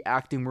to the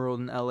acting world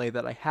in LA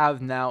that I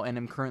have now and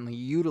am currently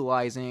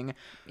utilizing.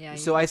 Yeah,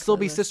 So you're I'd still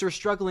be clueless. sister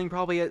struggling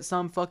probably at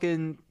some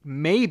fucking,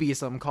 maybe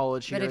some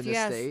college here But in if the you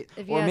ask- state.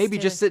 if you Or ask maybe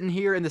to- just sitting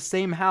here in the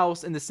same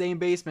house, in the same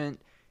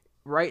basement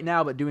right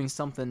now, but doing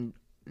something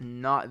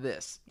not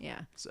this. Yeah.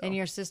 So. And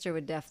your sister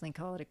would definitely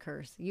call it a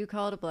curse. You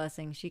call it a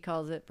blessing. She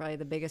calls it probably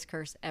the biggest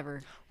curse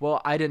ever.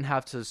 Well, I didn't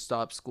have to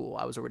stop school.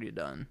 I was already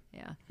done.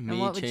 Yeah. Me and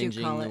what would you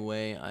changing call the it?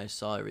 way I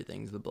saw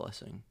everything's the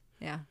blessing.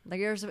 Yeah. Like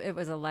yours, it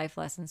was a life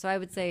lesson. So I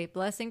would say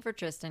blessing for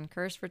Tristan,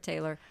 curse for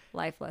Taylor,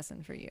 life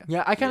lesson for you.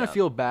 Yeah, I kind of Yeah.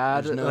 feel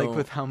bad, There's like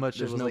with how much it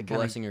there's was no like kinda-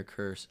 blessing or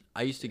curse.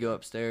 I used to go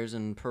upstairs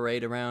and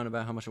parade around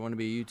about how much I want to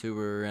be a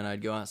YouTuber, and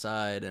I'd go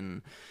outside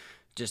and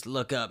just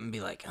look up and be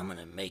like, I'm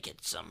gonna make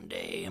it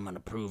someday. I'm gonna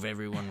prove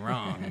everyone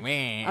wrong. I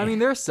mean,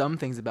 there are some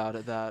things about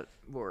it that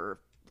were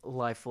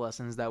life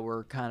lessons that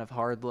were kind of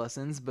hard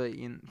lessons, but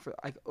for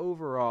like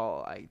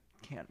overall, I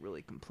can't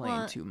really complain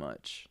Well, too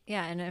much.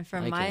 Yeah. And then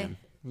from I my, can.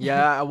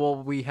 Yeah,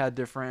 well, we had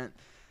different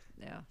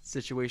yeah.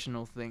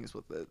 situational things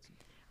with it.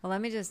 Well,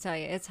 let me just tell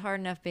you, it's hard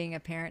enough being a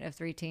parent of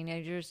 3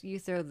 teenagers. You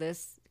throw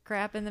this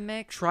crap in the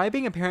mix. Try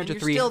being a parent And to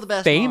you're 3 still the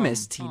best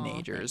famous mom. Aw,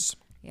 teenagers.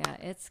 Yeah,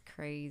 it's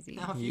crazy.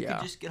 Now, if you Yeah.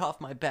 could just get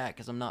off my back,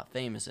 because I'm not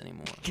famous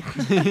anymore.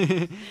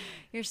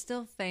 You're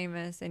still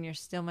famous and you're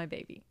still my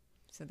baby.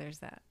 So there's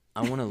that.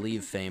 I want to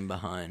leave fame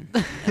behind,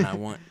 and I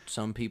want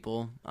some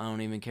people, I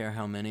don't even care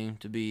how many,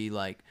 to be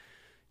like,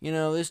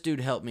 this dude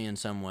helped me in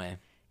some way.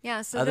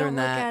 Yeah, so Other don't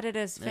than look that, at it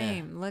as yeah.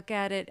 fame. Look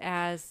at it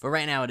as But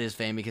right now it is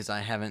fame because I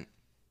haven't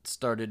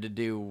started to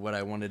do what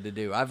I wanted to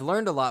do. I've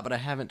learned a lot, but I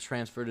haven't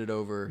transferred it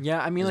over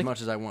Yeah, I mean, as like,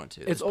 much as I want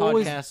to. it's This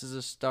always- podcast is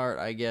a start,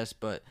 I guess,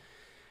 but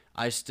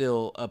I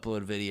still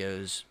upload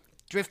videos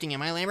drifting in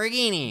my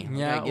Lamborghini. Like,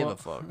 Yeah, I give well- a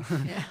fuck.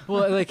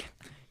 Well, like,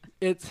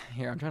 it's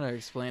here. I'm trying to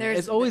explain it. There's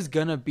It's always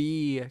gonna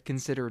be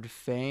considered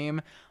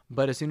fame,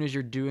 but as soon as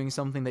you're doing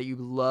something that you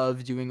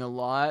love doing a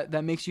lot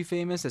that makes you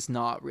famous, it's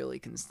not really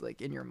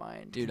like in your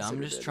mind. Dude, I'm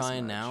considered just it as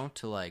trying much. now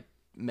to like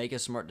make a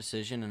smart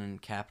decision and then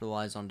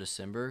capitalize on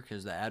December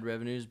because the ad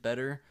revenue is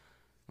better.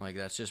 Like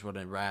that's just what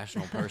a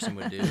rational person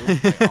would do,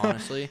 like,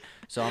 honestly.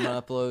 So I'm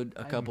gonna upload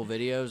a couple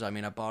videos. I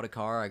mean, I bought a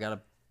car. I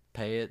gotta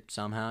pay it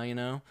somehow,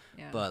 Yeah.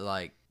 But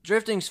like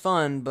drifting's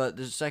fun, but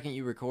the second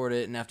you record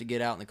it and have to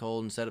get out in the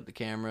cold and set up the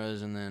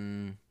cameras and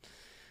then,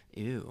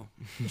 ew.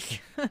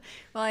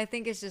 Well, I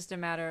think it's just a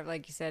matter of,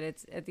 like you said,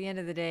 it's at the end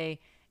of the day,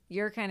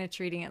 you're kind of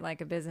treating it like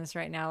a business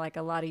right now, like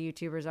a lot of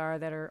YouTubers are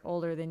that are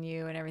older than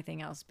you and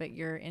everything else. But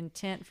your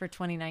intent for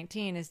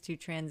 2019 is to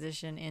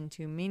transition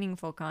into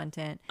meaningful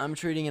content. I'm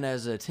treating it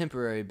as a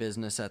temporary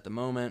business at the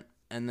moment,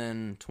 and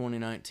then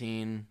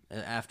 2019,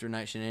 after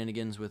Night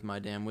Shenanigans with my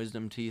damn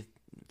wisdom teeth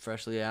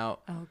freshly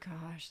out, Oh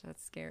gosh,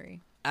 that's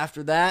scary.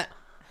 after that,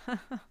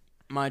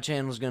 my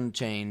channel's gonna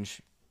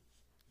change,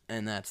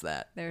 and that's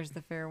that. There's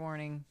the fair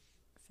warning.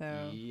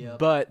 So Yep.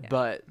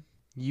 But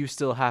you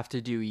still have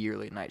to do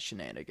yearly night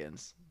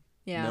shenanigans.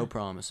 yeah. No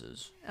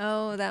promises.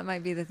 Oh, that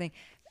might be the thing.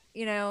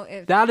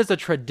 If That is a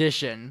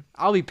tradition.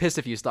 I'll be pissed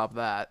if you stop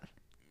that.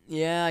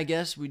 Yeah, I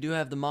guess we do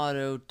have the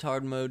motto,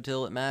 "Tard mode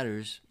till it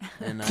matters,"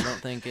 and I don't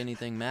think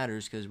anything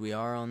matters because we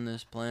are on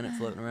this planet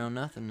floating around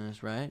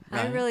nothingness, right?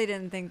 I Right? really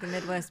didn't think the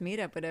Midwest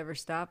meetup would ever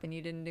stop, and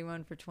you didn't do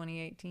one for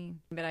 2018.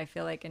 But I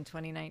feel like in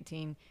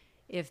 2019,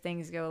 if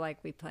things go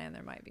like we plan,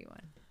 there might be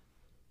one.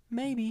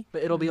 Maybe.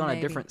 But it'll be on a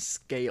Maybe. different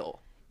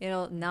scale.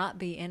 It'll not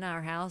be in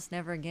our house.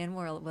 Never again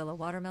will a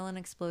watermelon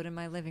explode in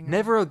my living room.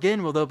 Never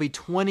again will there be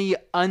 20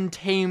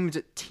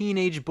 untamed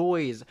teenage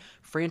boys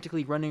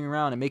frantically running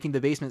around and making the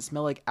basement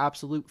smell like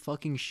absolute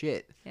fucking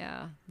shit.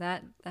 Yeah,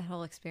 that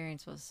whole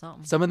experience was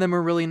something. Some of them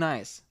are really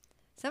nice.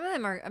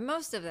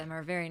 Most of them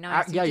are very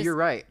nice. Yeah, you're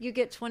right. You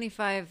get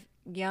 25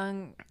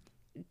 young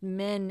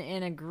men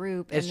in a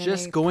group. And It's then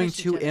just they going push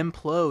each to other.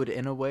 implode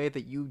in a way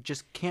that you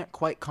just can't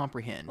quite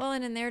comprehend. Well,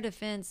 and in their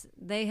defense,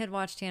 they had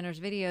watched Tanner's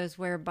videos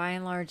where, by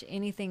and large,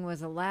 anything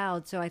was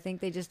allowed. So I think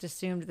they just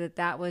assumed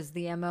that was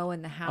the MO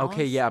in the house.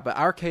 Okay, yeah, but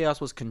our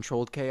chaos was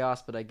controlled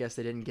chaos, but I guess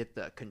they didn't get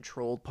the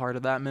controlled part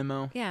of that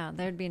memo. Yeah,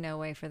 there'd be no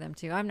way for them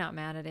to. I'm not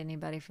mad at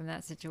anybody from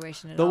that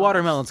situation at The all.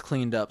 watermelon's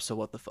cleaned up, so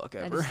what the fuck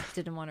I ever. just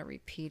didn't want to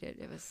repeat it.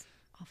 It was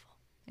awful.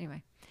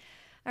 Anyway.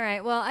 All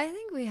right. Well, I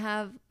think we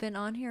have been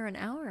on here an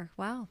hour.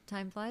 Wow.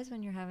 Time flies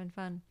when you're having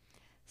fun.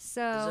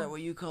 So, Is that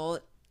what you call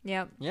it?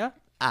 yep. Yeah?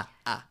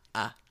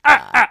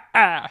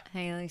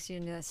 Hey, at least you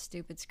didn't do that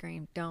stupid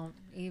scream. Don't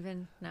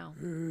even. No.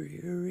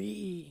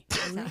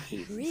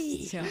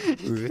 So-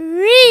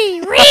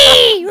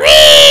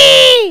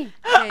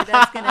 Okay,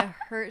 that's gonna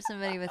hurt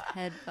somebody with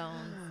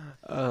headphones.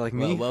 Like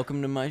Well, me.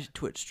 welcome to my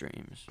Twitch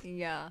streams.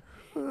 Yeah.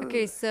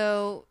 Okay,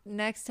 so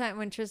next time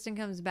when Tristan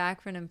comes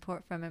back from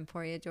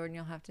Emporia, Jordan,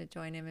 you'll have to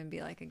join him and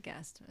be like a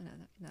guest.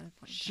 Another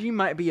point. She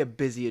might be a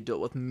busy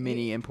adult with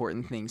many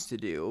important things to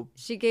do.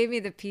 She gave me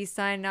the peace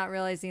sign, not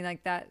realizing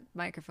like that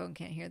microphone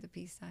can't hear the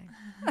peace sign.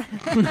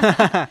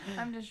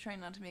 I'm just trying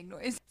not to make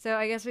noise. So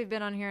I guess we've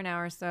been on here an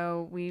hour,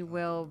 so we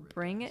will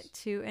bring it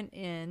to an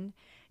end.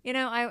 You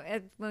know,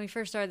 when we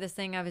first started this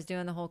thing, I was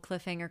doing the whole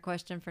cliffhanger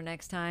question for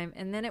next time,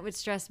 and then it would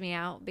stress me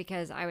out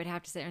because I would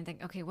have to sit there and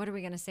think, okay, what are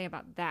we going to say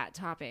about that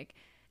topic?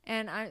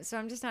 And so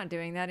I'm just not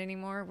doing that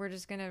anymore. We're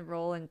just going to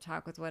roll and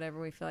talk with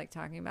whatever we feel like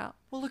talking about.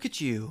 Well, look at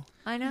you.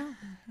 I know.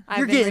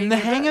 You're getting the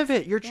hang it. of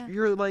it. You're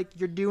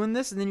doing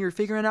this, and then you're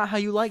figuring out how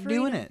you like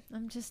doing it.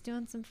 I'm just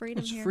doing some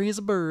freedom It's here. free as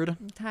a bird.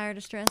 I'm tired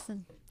of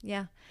stressing.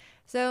 Yeah.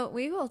 So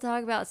we will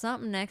talk about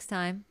something next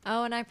time.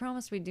 Oh, and I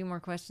promise we'd do more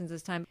questions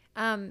this time.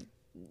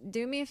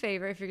 Do me a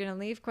favor, if you're going to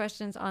leave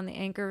questions on the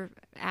Anchor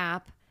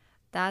app,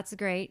 that's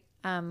great.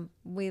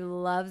 We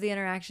love the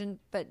interaction,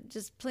 but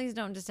just please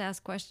don't just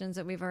ask questions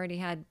that we've already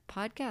had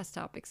podcast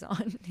topics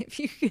on. If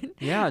you can,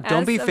 Yeah,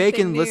 don't be ask fake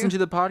and something listen new. to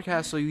the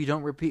podcast so you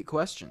don't repeat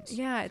questions.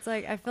 Yeah, it's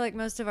like I feel like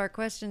most of our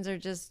questions are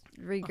just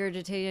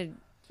regurgitated.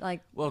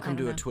 Like Welcome I to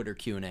don't a know. Twitter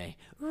Q&A.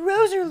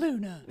 Rose or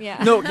Luna?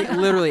 Yeah. No,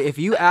 literally, if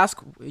you ask,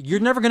 you're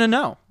never going to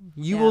know.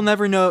 You Yeah. will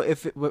never know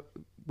if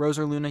Rose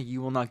or Luna,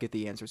 you will not get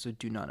the answer, so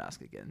do not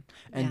ask again.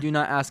 And Yeah. do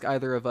not ask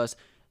either of us,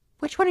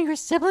 which one of your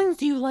siblings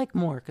do you like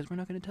more? Because we're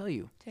not going to tell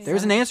you. Taylor.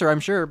 There's an answer,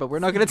 I'm sure, but we're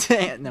not going to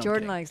tell you. No, I'm Jordan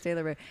kidding. likes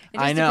Taylor Ray. It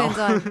just I know.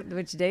 depends on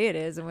which day it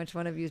is and which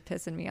one of you is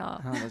pissing me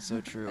off. Oh, that's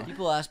so true.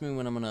 People ask me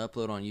when I'm going to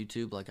upload on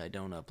YouTube, like I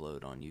don't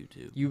upload on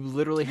YouTube. You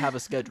literally have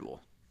a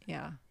schedule.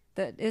 Yeah.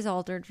 That is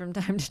altered from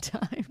time to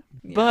time.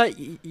 Yeah. But,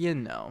 you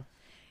know,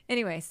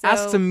 Anyway, so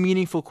ask some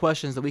meaningful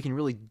questions that we can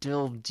really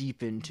delve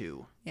deep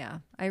into. yeah,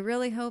 I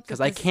really hope Because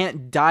that I this-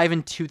 can't dive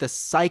into the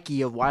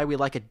psyche of why we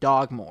like a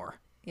dog more.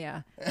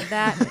 Yeah,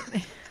 that.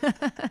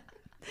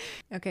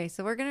 Okay,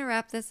 so we're gonna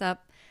wrap this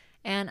up,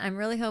 and I'm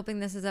really hoping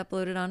this is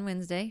uploaded on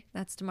Wednesday.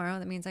 That's tomorrow.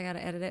 That means I got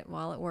to edit it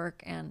while at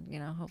work, and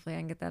hopefully I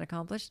can get that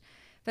accomplished.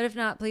 But if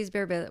not, please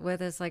bear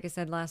with us. Like I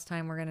said last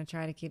time, we're gonna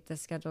try to keep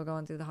this schedule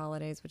going through the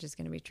holidays, which is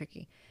gonna be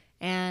tricky.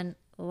 And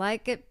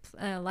like the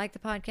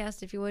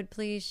podcast, if you would,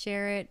 please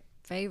share it,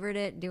 favorite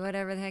it, do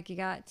whatever the heck you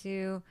got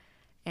to,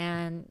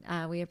 and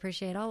we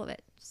appreciate all of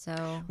it.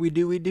 So We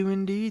do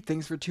indeed.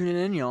 Thanks for tuning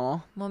in,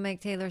 y'all. we'll make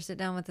Taylor sit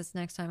down with us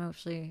next time.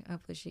 Hopefully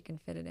she can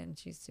fit it in.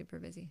 She's super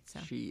busy. So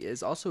She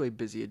is also a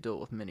busy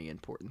adult with many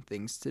important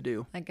things to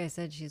do. like I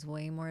said, she's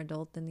way more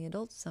adult than the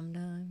adults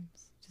sometimes.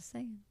 Just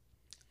saying.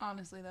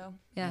 Honestly, though.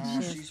 Yeah,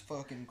 Oh, she is.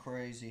 fucking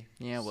crazy.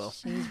 Yeah, well,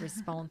 She's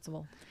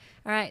responsible.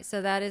 All right,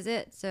 so that is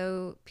it.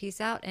 So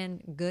peace out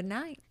and good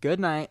night. good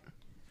night.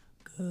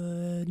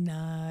 Good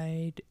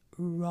night,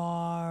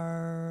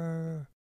 Rar.